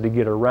 as I said, to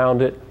get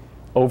around it,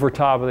 over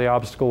top of the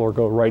obstacle, or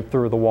go right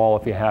through the wall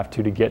if you have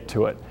to get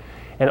to it.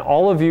 And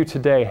all of you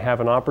today have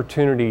an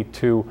opportunity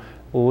to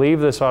leave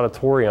this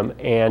auditorium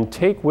and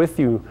take with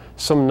you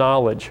some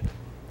knowledge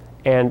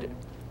and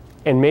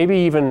maybe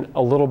even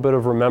a little bit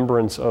of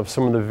remembrance of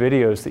some of the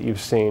videos that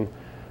you've seen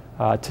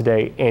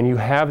today, and you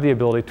have the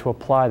ability to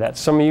apply that.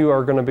 Some of you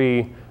are going to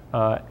be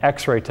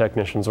X-ray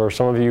technicians, or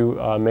some of you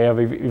may have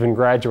even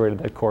graduated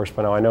that course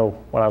by now. I know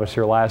when I was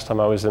here last time,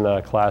 I was in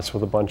a class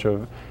with a bunch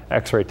of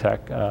X-ray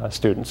tech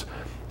students.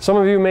 Some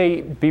of you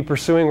may be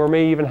pursuing or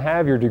may even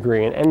have your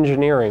degree in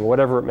engineering,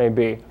 whatever it may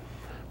be.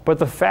 But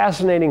the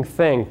fascinating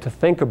thing to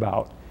think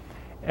about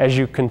as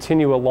you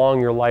continue along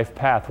your life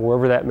path,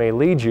 wherever that may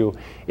lead you,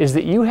 is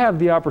that you have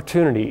the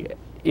opportunity,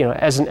 you know,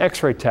 as an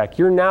X-ray tech,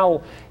 you're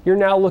now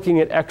looking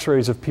at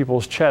X-rays of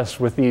people's chests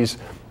with these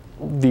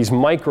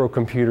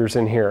microcomputers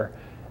in here,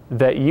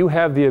 that you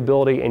have the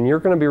ability, and you're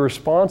going to be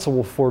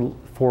responsible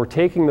for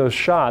taking those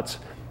shots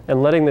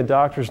and letting the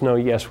doctors know,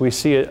 yes, we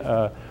see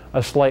a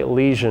slight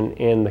lesion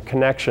in the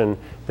connection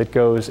that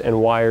goes and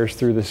wires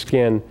through the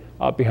skin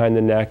up behind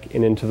the neck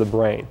and into the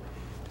brain.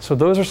 So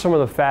those are some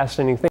of the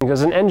fascinating things.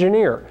 As an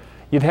engineer,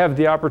 you'd have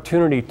the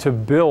opportunity to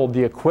build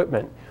the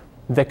equipment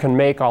that can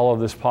make all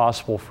of this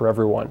possible for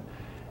everyone.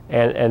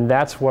 And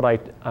that's what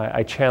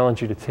I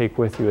challenge you to take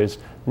with you, is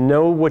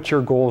know what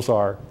your goals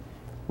are,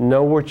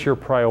 know what your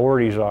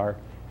priorities are,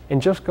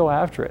 and just go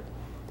after it.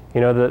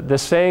 You know, the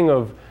saying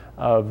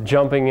of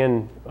jumping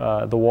in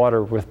the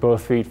water with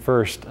both feet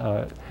first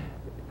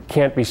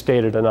can't be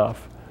stated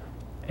enough.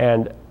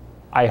 And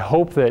I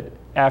hope that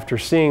after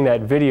seeing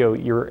that video,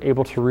 you're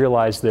able to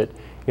realize that,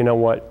 you know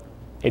what,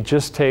 it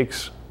just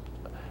takes,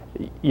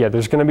 yeah,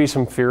 there's going to be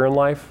some fear in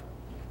life,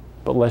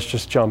 but let's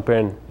just jump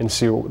in and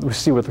see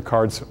what the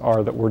cards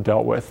are that we're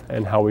dealt with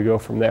and how we go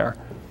from there.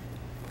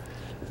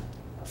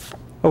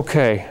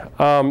 Okay,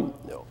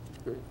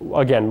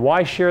 again,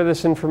 why share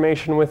this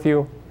information with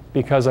you?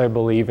 Because I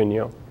believe in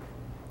you.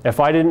 If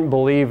I didn't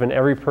believe in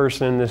every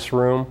person in this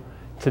room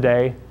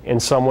today in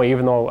some way,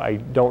 even though I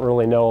don't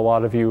really know a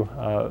lot of you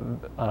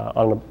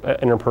on an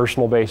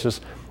interpersonal basis,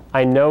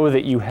 I know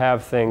that you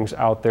have things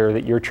out there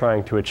that you're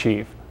trying to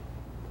achieve.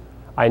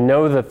 I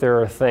know that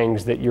there are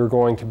things that you're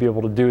going to be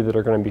able to do that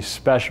are going to be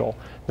special,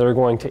 that are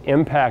going to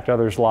impact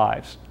others'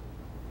 lives.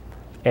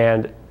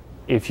 And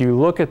if you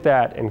look at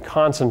that and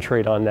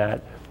concentrate on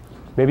that,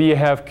 maybe you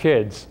have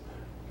kids,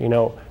 you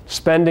know,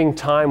 spending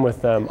time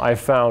with them, I've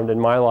found in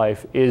my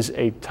life, is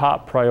a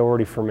top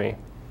priority for me.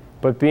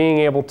 But being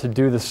able to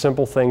do the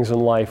simple things in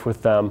life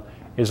with them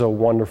is a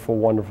wonderful,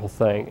 wonderful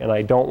thing. And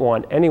I don't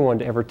want anyone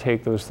to ever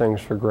take those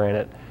things for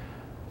granted.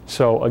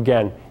 So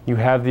again, you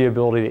have the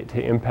ability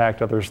to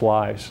impact others'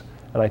 lives,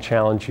 and I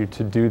challenge you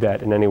to do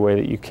that in any way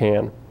that you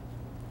can.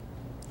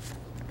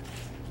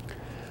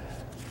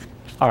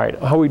 All right,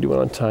 how are we doing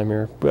on time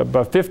here?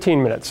 About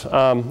 15 minutes.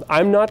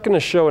 I'm not going to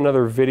show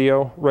another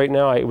video right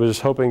now. I was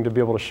hoping to be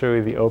able to show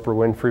you the Oprah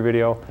Winfrey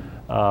video,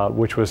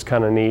 which was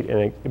kind of neat,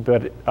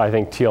 but I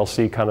think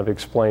TLC kind of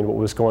explained what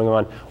was going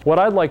on. What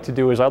I'd like to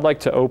do is I'd like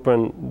to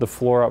open the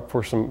floor up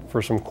for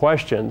some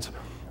questions.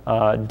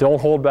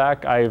 Don't hold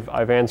back.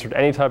 I've answered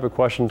any type of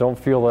question. Don't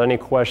feel that any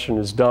question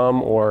is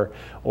dumb or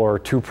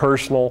too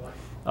personal.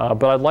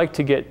 But I'd like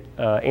to get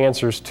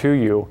answers to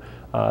you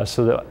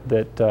so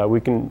that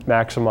we can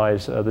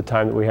maximize the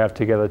time that we have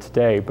together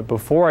today. But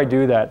before I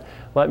do that,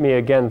 let me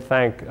again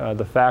thank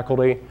the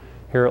faculty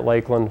here at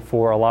Lakeland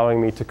for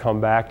allowing me to come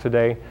back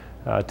today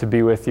to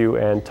be with you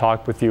and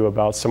talk with you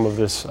about some of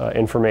this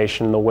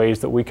information and the ways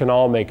that we can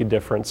all make a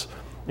difference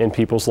in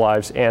people's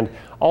lives. And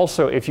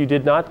also, if you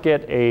did not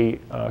get a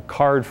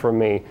card from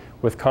me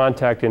with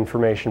contact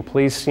information,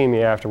 please see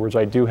me afterwards.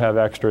 I do have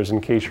extras in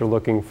case you're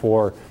looking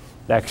for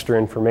extra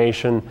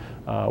information,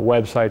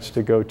 websites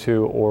to go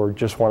to, or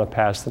just want to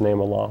pass the name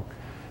along.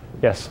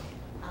 Yes?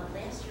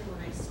 Last year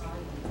when I saw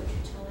you, were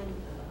you telling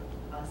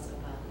us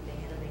about they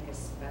had to make a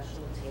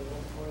special table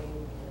for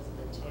you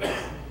because of the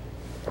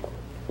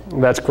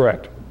tics? That's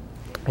correct.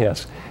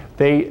 Yes.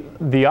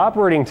 The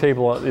operating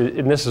table,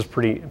 and this is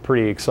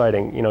pretty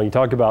exciting. You know, you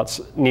talk about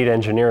neat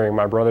engineering.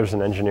 My brother's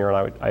an engineer,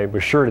 and I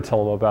was sure to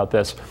tell him about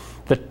this.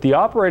 The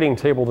operating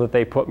table that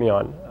they put me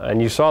on,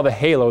 and you saw the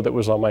halo that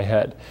was on my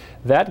head,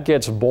 that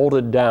gets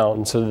bolted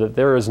down so that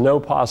there is no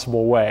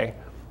possible way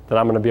that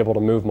I'm going to be able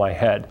to move my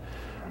head.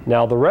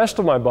 Now, the rest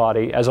of my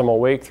body, as I'm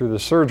awake through the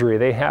surgery,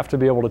 they have to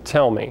be able to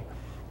tell me,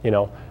 you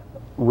know,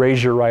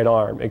 raise your right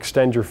arm,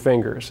 extend your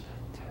fingers.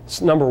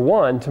 Number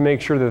one, to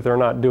make sure that they're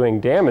not doing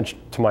damage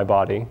to my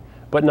body,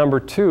 but number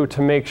two, to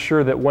make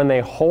sure that when they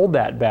hold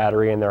that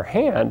battery in their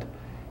hand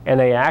and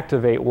they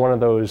activate one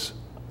of those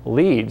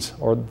leads,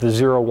 or the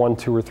 0, 1,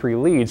 2, or 3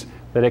 leads,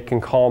 that it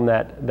can calm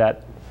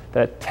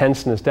that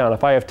tenseness down.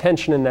 If I have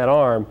tension in that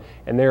arm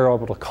and they're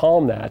able to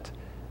calm that,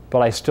 but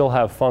I still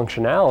have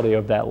functionality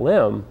of that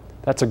limb,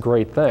 that's a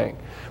great thing.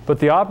 But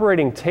the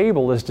operating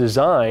table is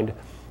designed,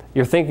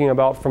 you're thinking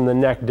about from the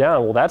neck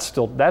down, well, that's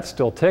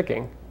still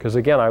ticking. Because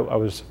again, I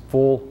was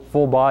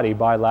full body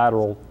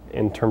bilateral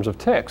in terms of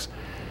tics.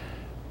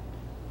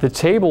 The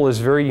table is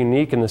very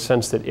unique in the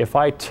sense that if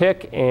I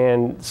tick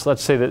and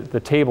let's say that the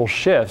table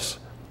shifts,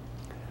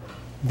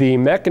 the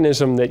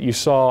mechanism that you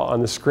saw on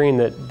the screen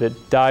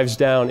that dives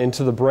down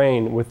into the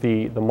brain with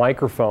the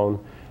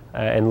microphone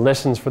and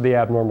listens for the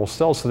abnormal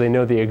cells so they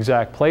know the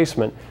exact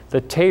placement, the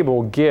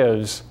table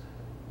gives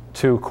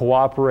to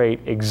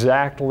cooperate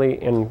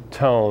exactly in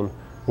tone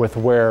with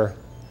where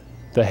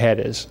the head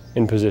is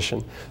in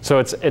position. So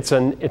it's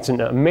an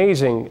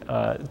amazing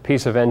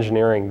piece of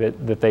engineering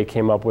that they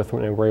came up with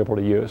when they were able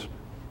to use.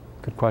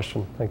 Good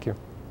question, thank you.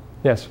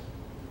 Yes?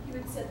 You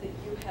had said that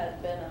you had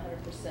been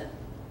 100%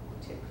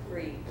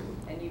 tick-free,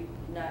 and you've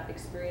not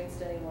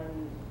experienced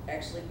anyone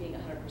actually being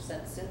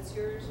 100% since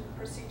your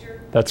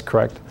procedure? That's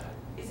correct.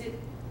 Is it,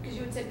 because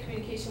you had said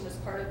communication was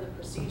part of the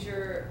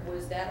procedure,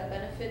 was that a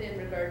benefit in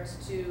regards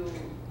to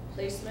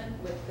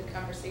placement with the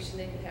conversation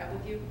they could have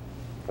with you?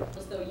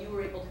 As though you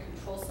were able to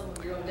control some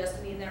of your own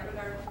destiny in that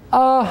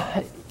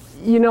regard?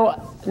 You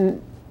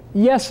know,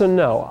 yes and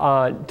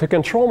no. To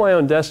control my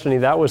own destiny,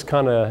 that was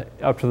kind of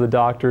up to the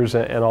doctors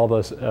and all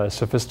the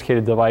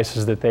sophisticated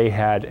devices that they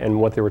had and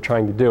what they were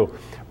trying to do.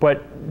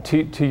 But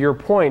to your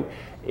point,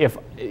 if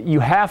you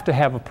have to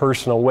have a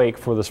person awake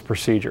for this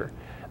procedure.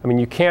 I mean,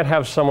 you can't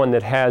have someone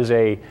that has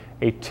a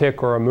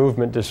tic or a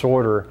movement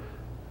disorder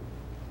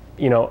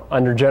you know,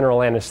 under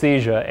general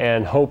anesthesia,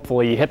 and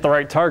hopefully you hit the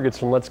right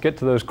targets and let's get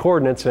to those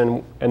coordinates,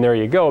 and there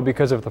you go.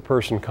 Because if the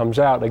person comes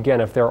out,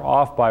 again, if they're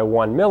off by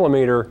 1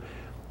 millimeter,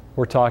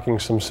 we're talking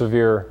some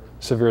severe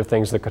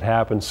things that could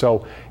happen.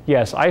 So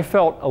yes, I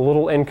felt a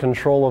little in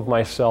control of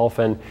myself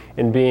and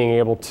in being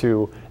able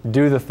to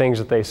do the things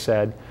that they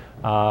said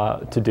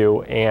to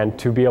do, and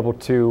to be able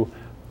to,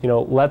 you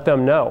know, let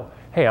them know,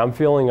 hey, I'm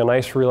feeling a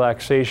nice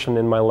relaxation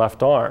in my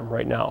left arm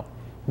right now.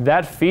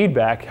 That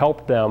feedback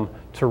helped them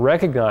to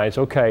recognize,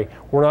 okay,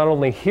 we're not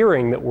only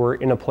hearing that we're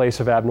in a place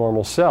of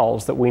abnormal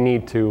cells that we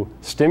need to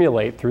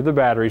stimulate through the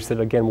batteries that,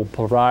 again, will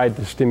provide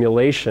the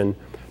stimulation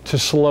to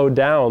slow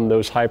down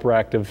those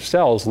hyperactive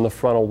cells in the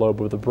frontal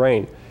lobe of the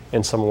brain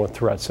in someone with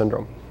Tourette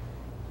syndrome.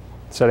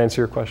 Does that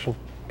answer your question?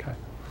 Okay.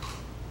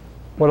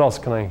 What else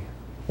can I?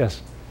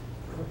 Yes?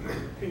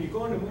 Can you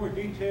go into more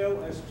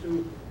detail as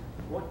to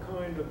what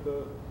kind of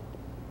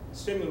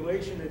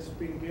stimulation it's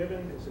being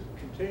given? Is it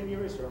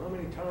continuous, or how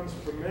many times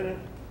per minute?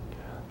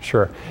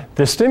 Sure.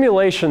 The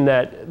stimulation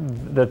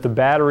that the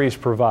batteries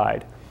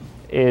provide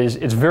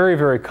it's very,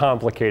 very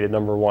complicated,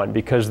 number one,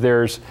 because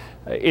it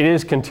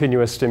is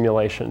continuous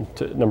stimulation,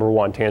 number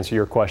one, to answer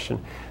your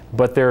question.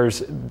 But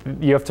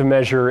you have to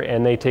measure,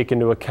 and they take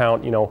into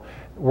account, you know,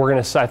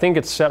 I think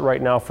it's set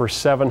right now for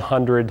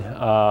 700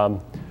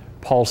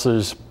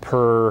 pulses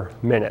per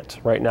minute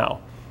right now.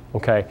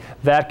 Okay,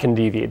 that can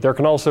deviate. There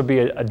can also be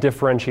a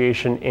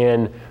differentiation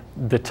in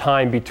the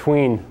time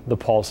between the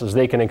pulses.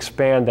 They can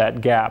expand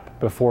that gap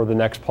before the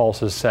next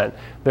pulse is sent.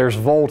 There's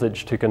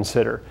voltage to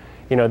consider.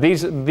 You know,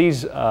 these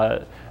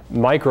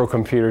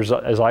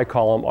microcomputers, as I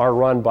call them, are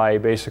run by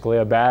basically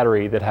a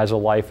battery that has a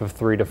life of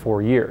 3 to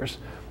 4 years.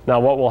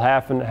 Now, what will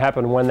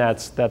happen when that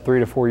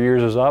 3 to 4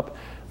 years is up?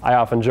 I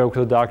often joke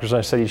with the doctors, and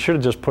I say, you should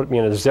have just put me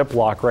in a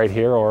Ziploc right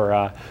here, or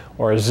a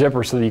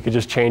zipper, so that you could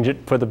just change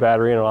it, put the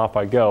battery in, and off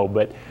I go.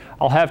 But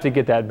I'll have to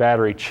get that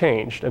battery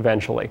changed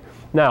eventually.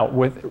 Now,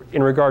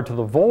 in regard to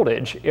the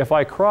voltage, if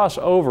I cross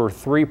over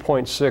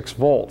 3.6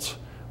 volts,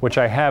 which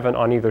I haven't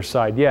on either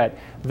side yet,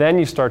 then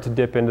you start to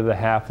dip into the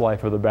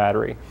half-life of the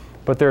battery.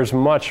 But there's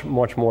much,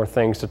 much more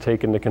things to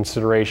take into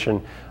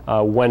consideration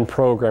when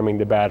programming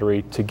the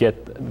battery to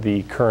get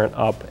the current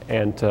up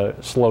and to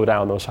slow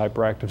down those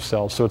hyperactive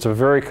cells. So it's a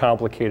very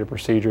complicated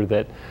procedure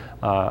that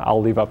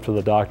I'll leave up to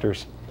the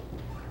doctors.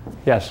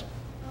 Yes?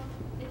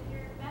 If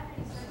your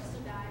battery starts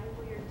to die,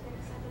 will your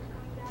tics end up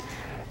coming back?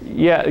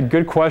 Yeah,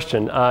 good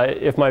question.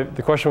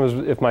 The question was,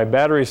 if my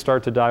batteries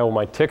start to die, will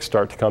my tics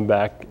start to come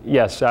back?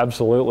 Yes,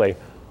 absolutely.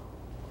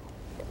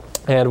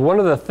 And one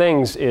of the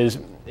things is,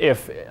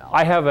 if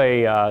I have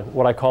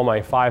what I call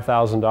my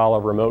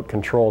 $5,000 remote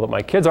control that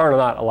my kids are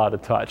not allowed to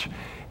touch,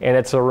 and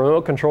it's a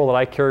remote control that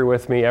I carry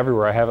with me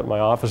everywhere. I have it in my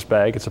office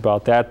bag. It's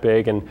about that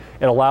big, and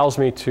it allows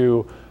me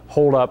to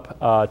hold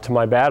up to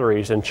my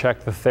batteries and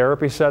check the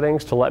therapy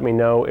settings to let me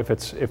know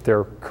if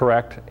they're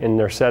correct in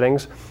their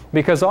settings.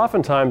 Because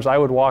oftentimes I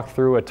would walk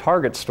through a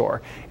Target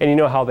store, and you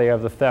know how they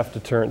have the theft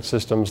deterrent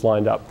systems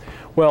lined up.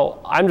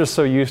 Well, I'm just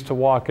so used to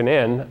walking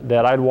in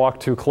that I'd walk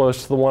too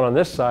close to the one on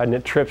this side and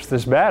it trips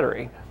this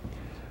battery.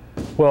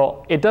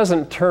 Well, it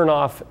doesn't turn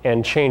off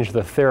and change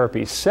the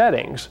therapy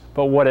settings,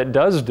 but what it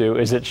does do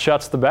is it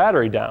shuts the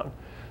battery down.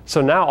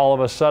 So now all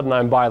of a sudden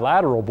I'm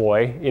bilateral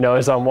boy, you know,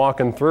 as I'm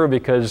walking through,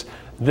 because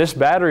this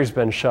battery's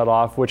been shut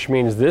off, which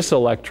means this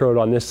electrode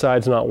on this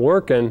side's not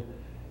working,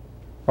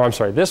 or I'm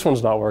sorry, this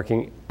one's not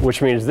working,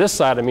 which means this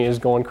side of me is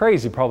going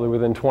crazy probably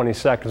within 20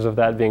 seconds of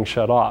that being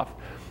shut off.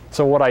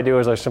 So what I do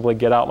is I simply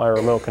get out my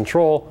remote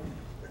control,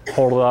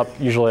 hold it up.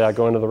 Usually I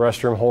go into the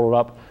restroom, hold it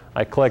up.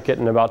 I click it,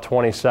 in about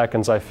 20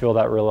 seconds I feel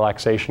that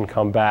relaxation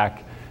come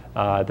back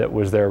that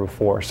was there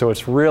before. So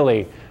it's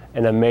really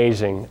an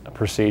amazing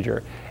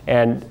procedure.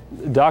 And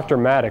Dr.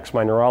 Maddux,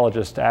 my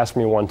neurologist, asked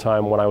me one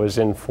time when I was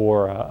in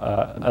for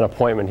an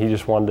appointment. He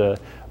just wanted to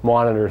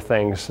monitor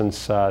things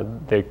since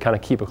they kind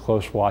of keep a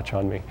close watch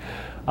on me.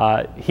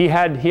 He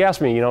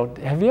asked me, you know,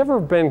 have you ever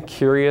been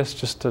curious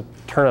just to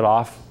turn it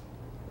off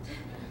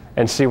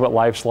and see what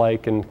life's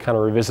like and kind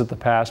of revisit the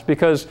past?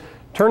 Because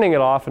turning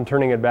it off and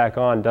turning it back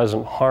on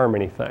doesn't harm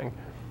anything.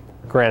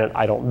 Granted,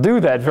 I don't do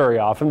that very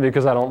often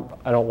because I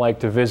don't like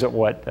to visit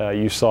what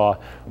you saw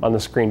on the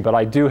screen, but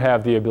I do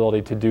have the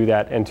ability to do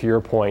that. And to your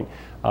point,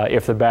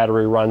 if the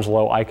battery runs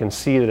low, I can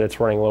see that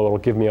it's running low. It'll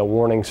give me a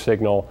warning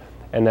signal,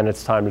 and then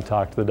it's time to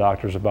talk to the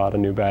doctors about a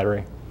new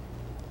battery.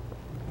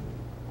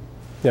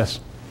 Yes?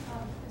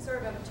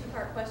 Sort of a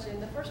two-part question.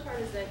 The first part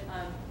is that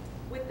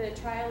with the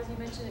trials you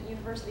mentioned at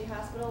University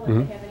Hospital,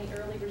 Mm-hmm. if they have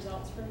any early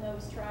results from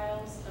those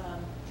trials,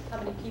 how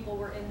many people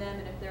were in them,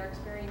 and if they're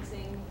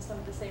experiencing some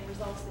of the same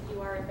results that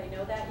you are, if they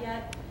know that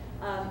yet.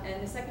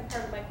 And the second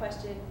part of my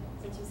question,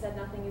 since you said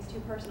nothing is too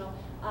personal,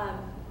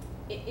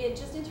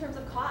 just in terms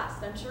of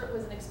cost, I'm sure it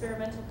was an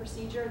experimental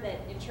procedure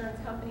that insurance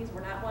companies were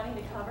not wanting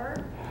to cover.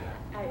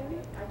 I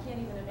can't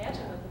even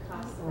imagine what the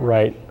costs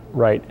are.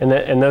 Right.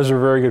 And those are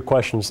very good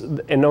questions.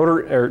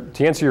 To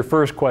answer your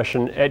first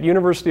question, at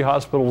university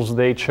hospitals,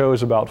 they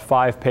chose about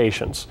 5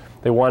 patients.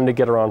 They wanted to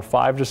get around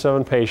 5 to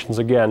 7 patients.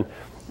 Again,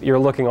 you're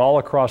looking all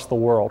across the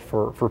world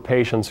for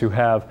patients who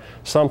have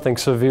something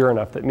severe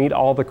enough that meet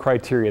all the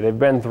criteria. They've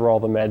been through all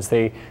the meds.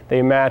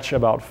 They match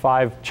about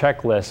 5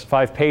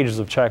 pages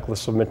of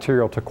checklists of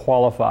material to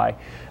qualify,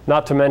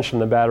 not to mention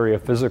the battery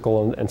of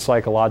physical and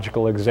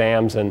psychological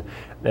exams and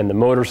the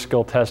motor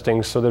skill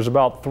testing. So there's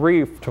about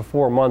 3 to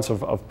 4 months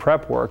of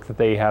prep work that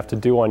they have to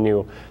do on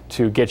you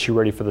to get you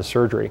ready for the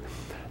surgery.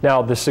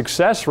 Now, the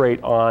success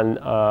rate on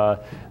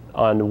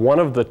one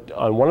of the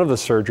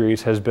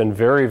surgeries has been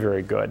very,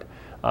 very good.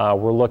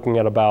 We're looking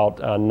at about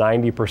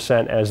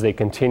 90% as they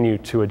continue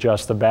to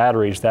adjust the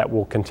batteries. That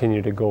will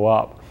continue to go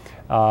up.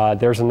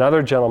 There's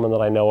another gentleman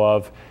that I know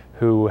of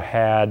who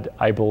had,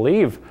 I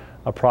believe,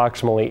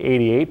 approximately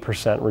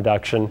 88%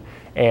 reduction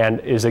and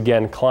is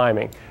again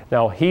climbing.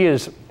 Now he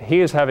is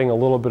having a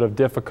little bit of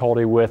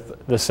difficulty with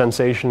the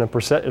sensation and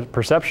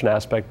perception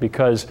aspect,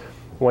 because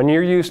when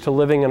you're used to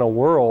living in a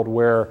world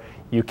where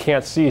you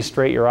can't see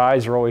straight, your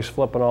eyes are always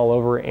flipping all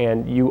over,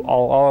 and you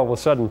all of a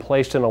sudden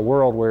placed in a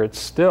world where it's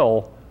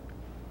still,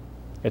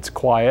 it's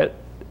quiet,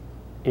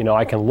 you know,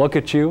 I can look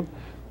at you,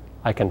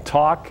 I can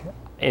talk,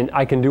 and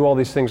I can do all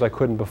these things I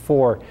couldn't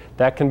before,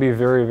 that can be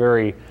very,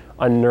 very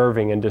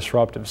unnerving and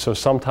disruptive. So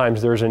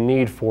sometimes there's a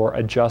need for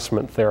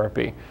adjustment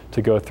therapy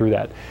to go through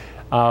that.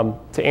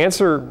 To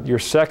answer your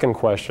second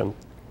question,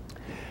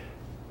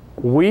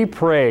 we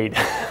prayed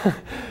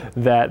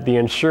that the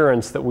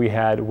insurance that we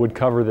had would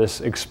cover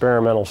this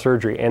experimental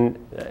surgery. And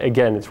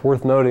again, it's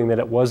worth noting that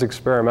it was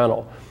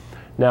experimental.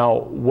 Now,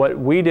 what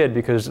we did,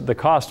 because the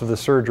cost of the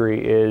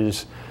surgery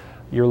is,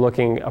 you're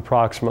looking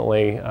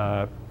approximately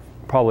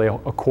probably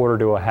 $250,000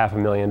 to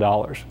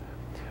 $500,000.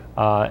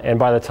 And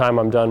by the time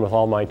I'm done with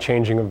all my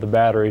changing of the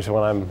batteries,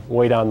 when I'm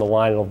way down the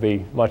line, it'll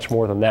be much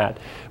more than that.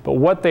 But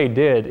what they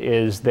did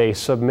is they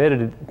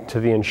submitted it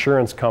to the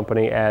insurance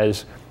company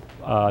as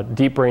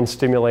deep brain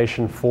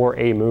stimulation for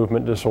a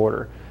movement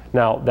disorder.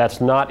 Now,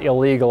 that's not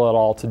illegal at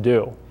all to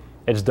do.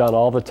 It's done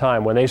all the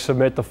time. When they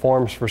submit the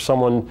forms for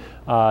someone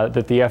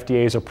that the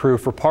FDA has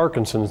approved for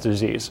Parkinson's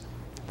disease,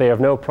 they have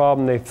no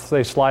problem.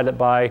 They slide it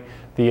by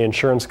the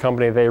insurance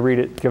company, they read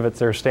it, give it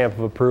their stamp of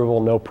approval,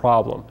 no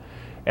problem.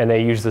 And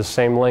they use the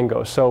same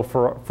lingo. So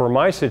for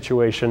my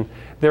situation,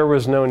 there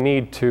was no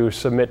need to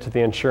submit to the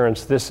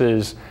insurance. This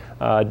is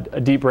a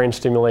deep brain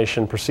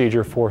stimulation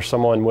procedure for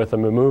someone with a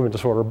movement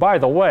disorder. By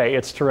the way,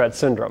 it's Tourette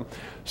syndrome.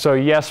 So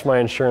yes, my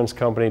insurance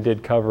company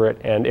did cover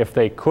it, and if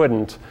they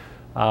couldn't,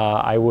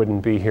 I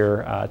wouldn't be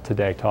here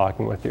today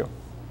talking with you.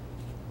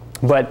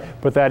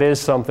 But that is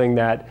something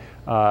that,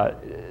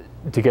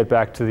 to get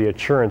back to the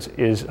insurance,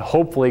 is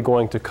hopefully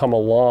going to come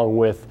along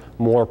with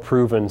more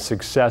proven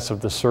success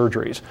of the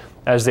surgeries.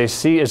 As the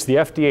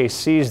FDA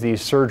sees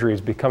these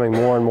surgeries becoming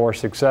more and more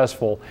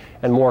successful,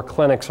 and more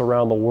clinics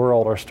around the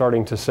world are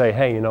starting to say,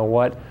 hey, you know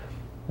what?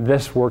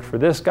 This worked for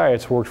this guy,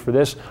 it's worked for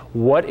this.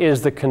 What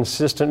is the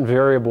consistent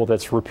variable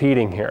that's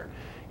repeating here?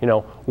 You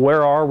know,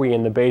 where are we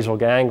in the basal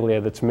ganglia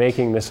that's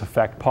making this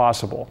effect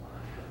possible?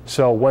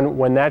 So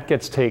when that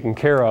gets taken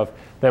care of,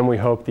 then we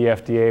hope the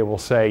FDA will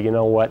say, you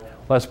know what,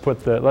 let's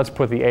put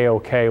the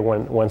A-OK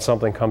when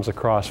something comes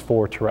across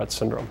for Tourette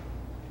syndrome.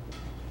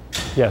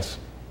 Yes?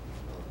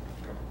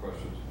 A couple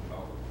questions.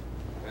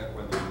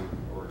 When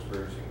you were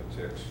experiencing the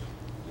tics,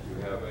 did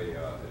you have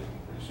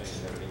you're saying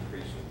you had an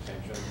increase in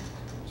tension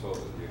until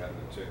you had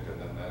the tic,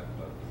 and then that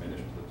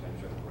diminished the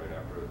tension right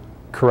after?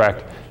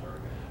 Correct.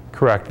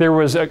 Correct. There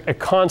was a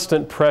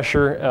constant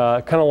pressure,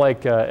 kind of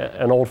like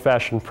an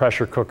old-fashioned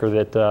pressure cooker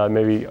that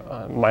maybe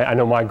I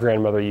know my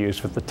grandmother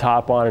used, with the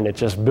top on, and it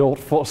just built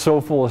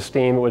so full of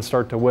steam it would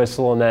start to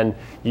whistle, and then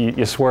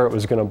you swear it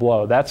was going to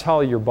blow. That's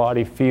how your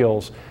body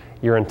feels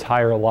your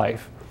entire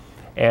life.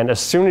 And as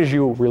soon as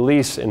you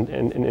release,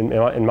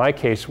 in my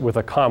case, with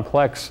a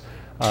complex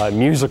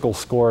musical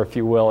score, if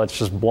you will, it's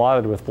just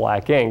blotted with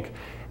black ink,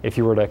 if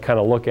you were to kind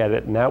of look at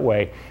it in that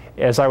way.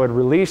 As I would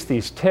release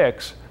these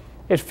tics,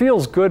 it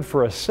feels good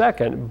for a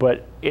second,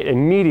 but it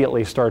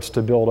immediately starts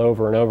to build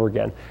over and over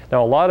again.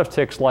 Now, a lot of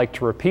tics like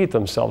to repeat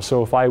themselves,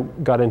 so if I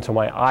got into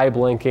my eye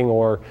blinking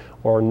or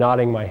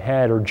nodding my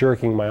head or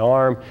jerking my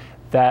arm,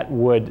 that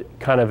would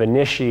kind of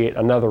initiate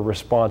another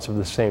response of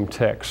the same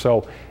tic.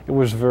 So it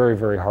was very,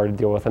 very hard to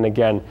deal with. And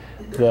again,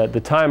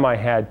 the time I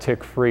had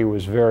tic-free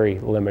was very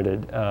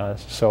limited,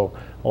 so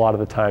a lot of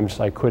the times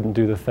I couldn't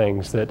do the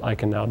things that I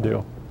can now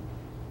do.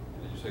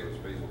 Did you say it was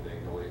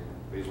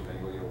basal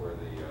ganglia where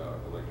the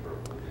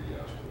electrode for the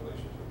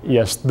stimulation?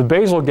 Yes, the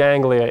basal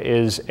ganglia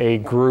is a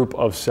group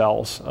of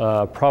cells,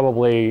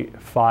 probably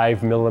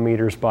 5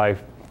 millimeters by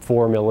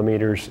 4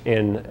 millimeters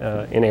in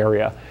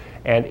area.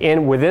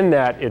 And within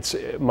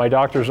that, my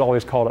doctors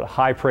always called it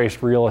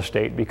high-priced real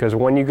estate, because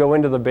when you go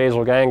into the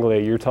basal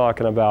ganglia, you're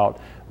talking about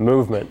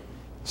movement,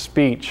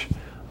 speech,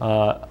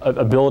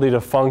 ability to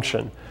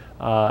function.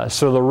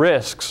 So the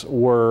risks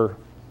were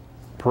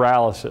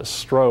paralysis,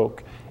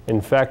 stroke,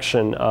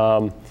 infection,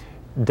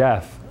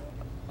 death.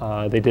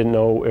 They didn't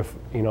know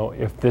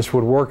if this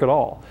would work at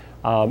all,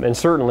 and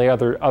certainly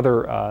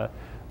other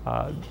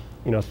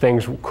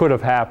things could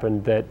have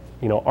happened that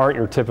aren't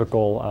your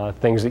typical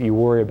things that you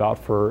worry about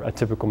for a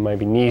typical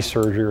maybe knee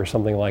surgery or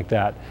something like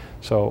that.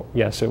 So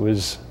yes,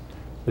 it's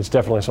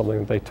definitely something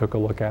that they took a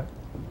look at.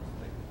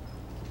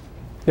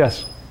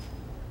 Yes?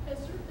 Has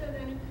there been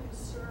any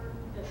concern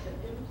that the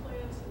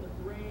implants in the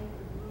brain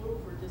could move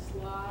or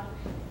dislodge?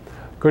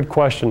 Good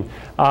question.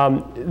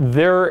 And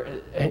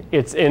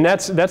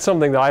that's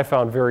something that I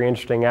found very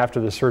interesting after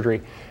the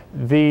surgery.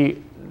 The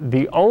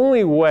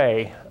only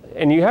way,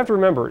 and you have to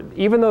remember,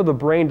 even though the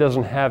brain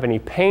doesn't have any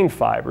pain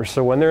fibers,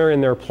 so when they're in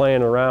there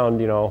playing around,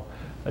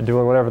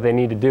 doing whatever they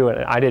need to do,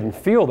 and I didn't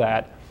feel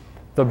that,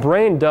 the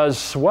brain does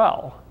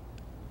swell.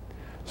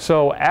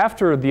 So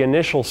after the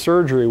initial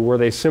surgery where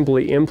they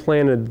simply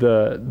implanted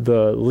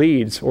the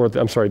leads, or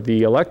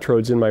the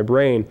electrodes in my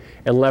brain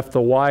and left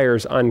the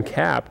wires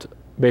uncapped,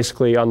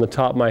 basically on the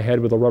top of my head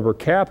with a rubber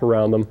cap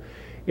around them,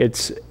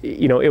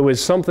 it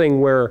was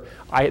something where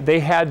they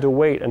had to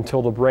wait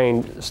until the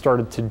brain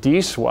started to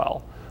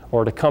deswell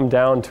or to come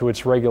down to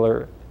its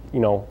regular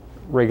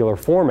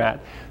format.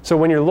 So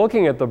when you're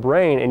looking at the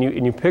brain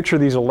and you picture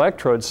these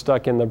electrodes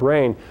stuck in the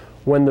brain,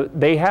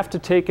 they have to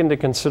take into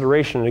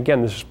consideration, and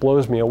again, this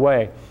blows me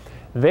away,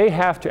 they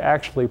have to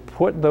actually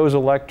put those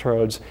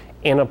electrodes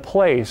in a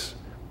place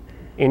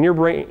in your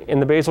brain, in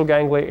the basal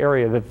ganglia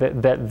area,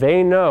 that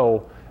they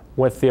know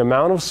with the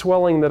amount of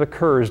swelling that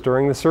occurs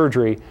during the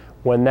surgery,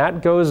 when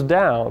that goes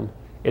down,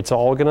 it's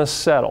all going to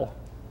settle.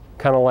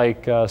 Kind of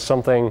like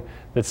something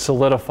that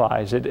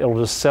solidifies. It'll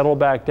just settle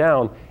back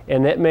down,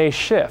 and it may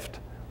shift.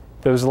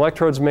 Those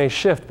electrodes may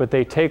shift, but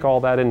they take all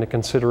that into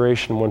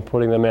consideration when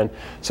putting them in.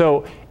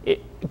 So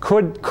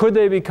could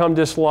they become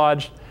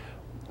dislodged?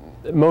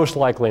 Most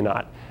likely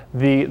not.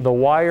 The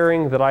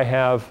wiring that I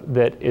have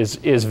that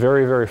is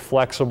very, very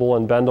flexible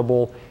and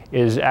bendable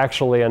is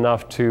actually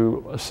enough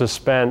to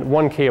suspend,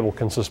 one cable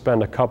can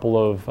suspend a couple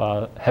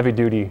of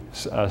heavy-duty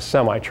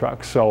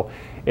semi-trucks. So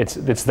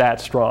it's that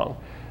strong.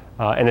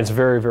 And it's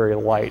very, very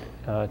light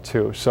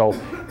too. So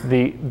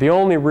the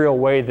only real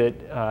way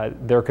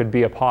that there could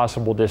be a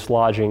possible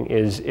dislodging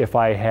is if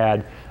I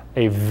had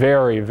a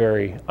very,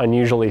 very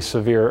unusually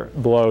severe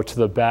blow to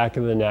the back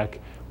of the neck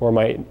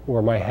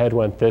where my head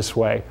went this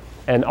way.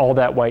 And all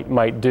that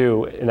might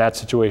do in that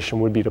situation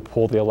would be to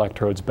pull the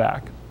electrodes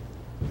back.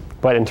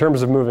 But in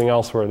terms of moving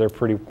elsewhere, they're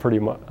pretty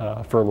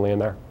firmly in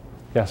there.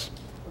 Yes?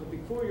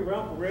 Before your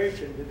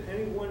operation, did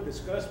anyone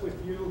discuss with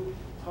you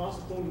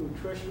possible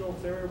nutritional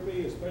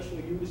therapy,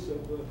 especially use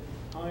of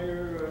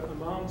higher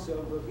amounts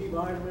of B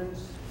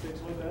vitamins,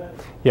 things like that?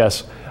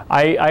 Yes.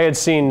 I had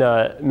seen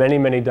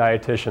many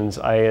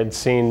dietitians. I had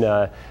seen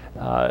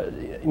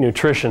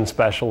nutrition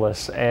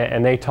specialists,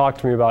 and they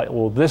talked to me about,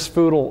 well, this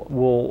food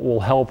will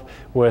help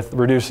with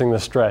reducing the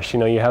stress.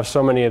 You have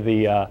so many of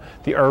the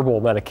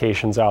herbal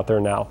medications out there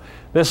now.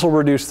 This will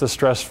reduce the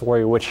stress for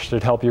you, which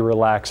should help you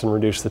relax and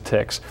reduce the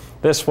tics.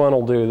 This one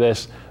will do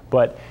this.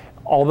 But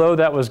although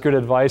that was good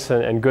advice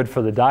and good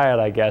for the diet,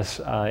 I guess,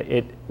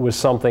 it was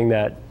something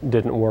that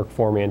didn't work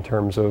for me in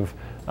terms of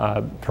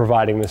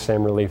providing the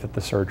same relief that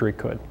the surgery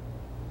could.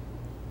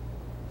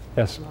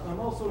 Yes? I'm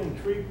also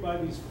intrigued by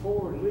these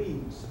 4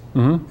 leads.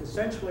 Mm-hmm.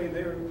 Essentially,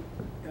 they're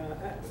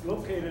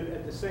located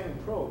at the same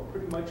probe,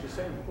 pretty much the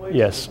same place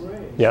Yes. in the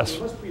brain. Yes. So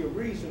there must be a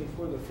reason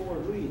for the 4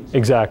 leads.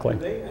 Exactly. Do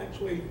they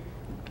actually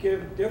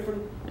give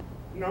different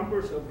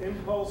numbers of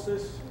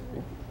impulses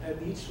at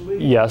each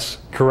lead? Yes,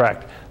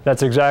 correct.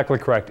 That's exactly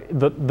correct.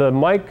 The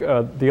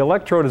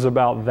electrode is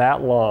about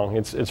that long.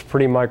 It's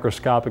pretty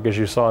microscopic, as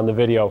you saw in the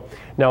video.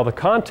 Now the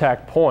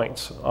contact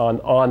points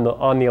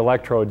on the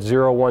electrode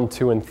 0, 1,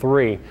 2, and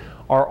 3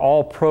 are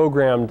all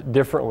programmed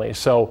differently.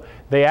 So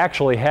they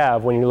actually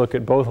have, when you look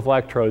at both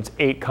electrodes,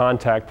 8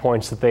 contact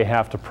points that they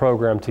have to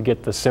program to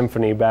get the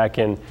symphony back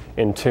in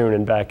tune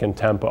and back in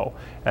tempo,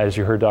 as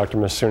you heard Dr.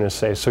 Maciunas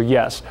say. So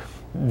yes,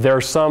 there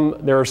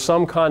are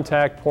some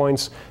contact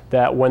points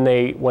that when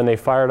they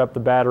fired up the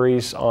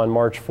batteries on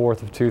March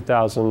 4th of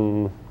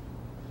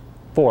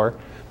 2004,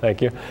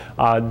 thank you,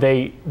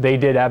 they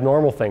did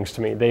abnormal things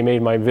to me. They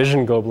made my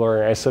vision go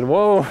blurry. I said,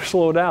 whoa,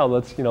 slow down,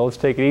 let's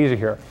take it easy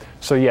here.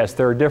 So yes,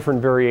 there are different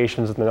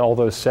variations, and all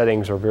those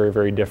settings are very,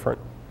 very different.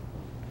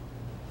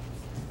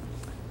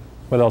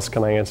 What else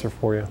can I answer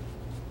for you?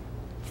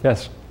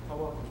 Yes? How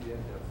often do you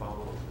have to have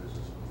follow-up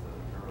visits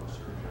with the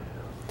neurosurgeon?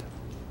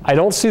 I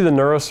don't see the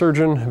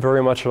neurosurgeon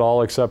very much at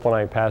all, except when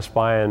I pass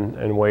by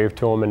and wave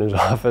to him in his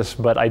office,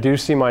 but I do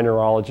see my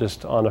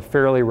neurologist on a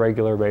fairly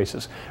regular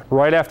basis.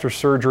 Right after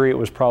surgery, it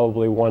was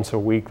probably once a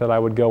week that I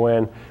would go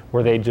in,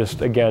 where they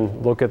just,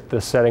 again, look at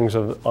the settings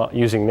of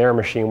using their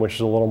machine, which is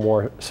a little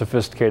more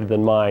sophisticated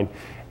than mine.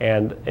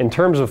 And in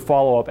terms of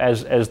follow-up,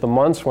 as the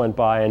months went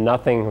by and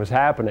nothing was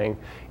happening,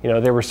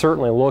 they were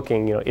certainly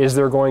looking, is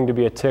there going to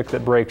be a tic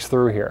that breaks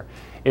through here?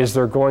 Is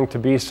there going to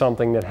be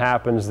something that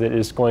happens that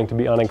is going to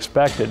be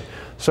unexpected?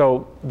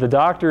 So the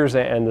doctors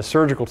and the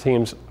surgical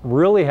teams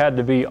really had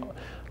to be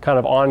kind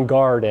of on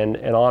guard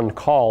and on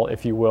call,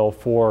 if you will,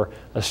 for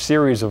a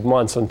series of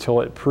months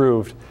until it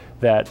proved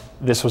that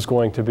this was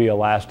going to be a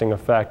lasting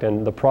effect.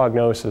 And the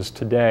prognosis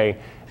today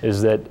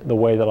is that the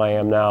way that I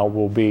am now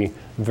will be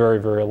very,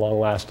 very long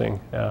lasting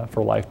for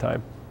a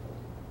lifetime.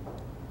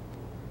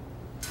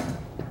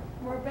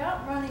 We're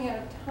about running out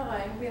of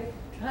time. We have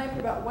time for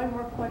about one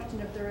more question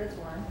if there is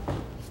one.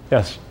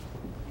 Yes?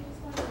 I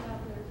just want to know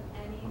if there's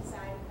any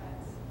side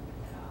effects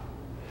at all.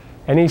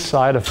 Any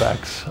side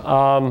effects?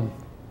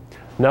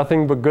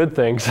 Nothing but good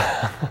things.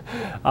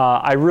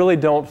 I really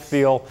don't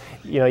feel,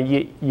 you know,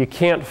 you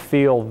can't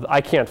feel, I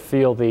can't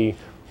feel the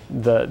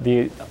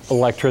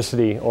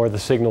electricity or the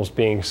signals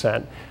being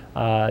sent.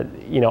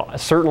 You know,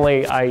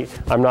 certainly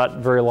I'm not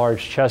very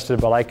large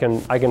chested, but I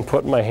can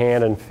put my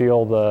hand and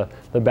feel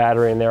the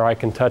battery in there. I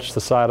can touch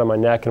the side of my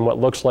neck, and what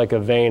looks like a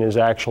vein is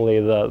actually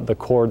the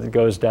cord that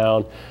goes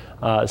down.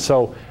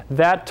 So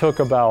that took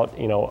about,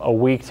 you know, a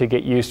week to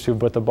get used to,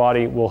 but the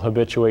body will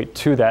habituate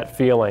to that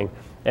feeling.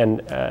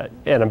 And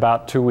in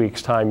about 2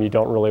 weeks' time, you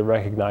don't really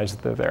recognize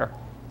that they're there.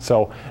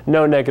 So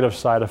no negative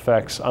side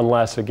effects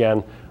unless,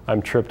 again,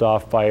 I'm tripped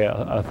off by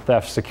a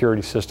theft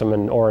security system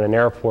or in an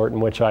airport, in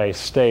which I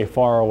stay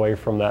far away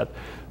from that.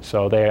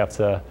 So they have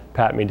to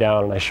pat me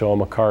down, and I show them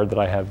a card that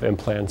I have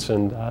implants,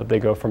 and they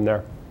go from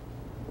there.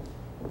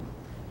 Well,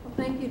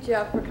 thank you,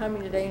 Jeff, for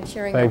coming today and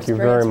sharing Thank your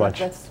you very experience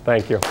much. with us.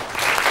 Thank you.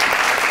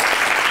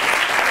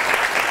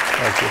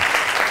 Thank you.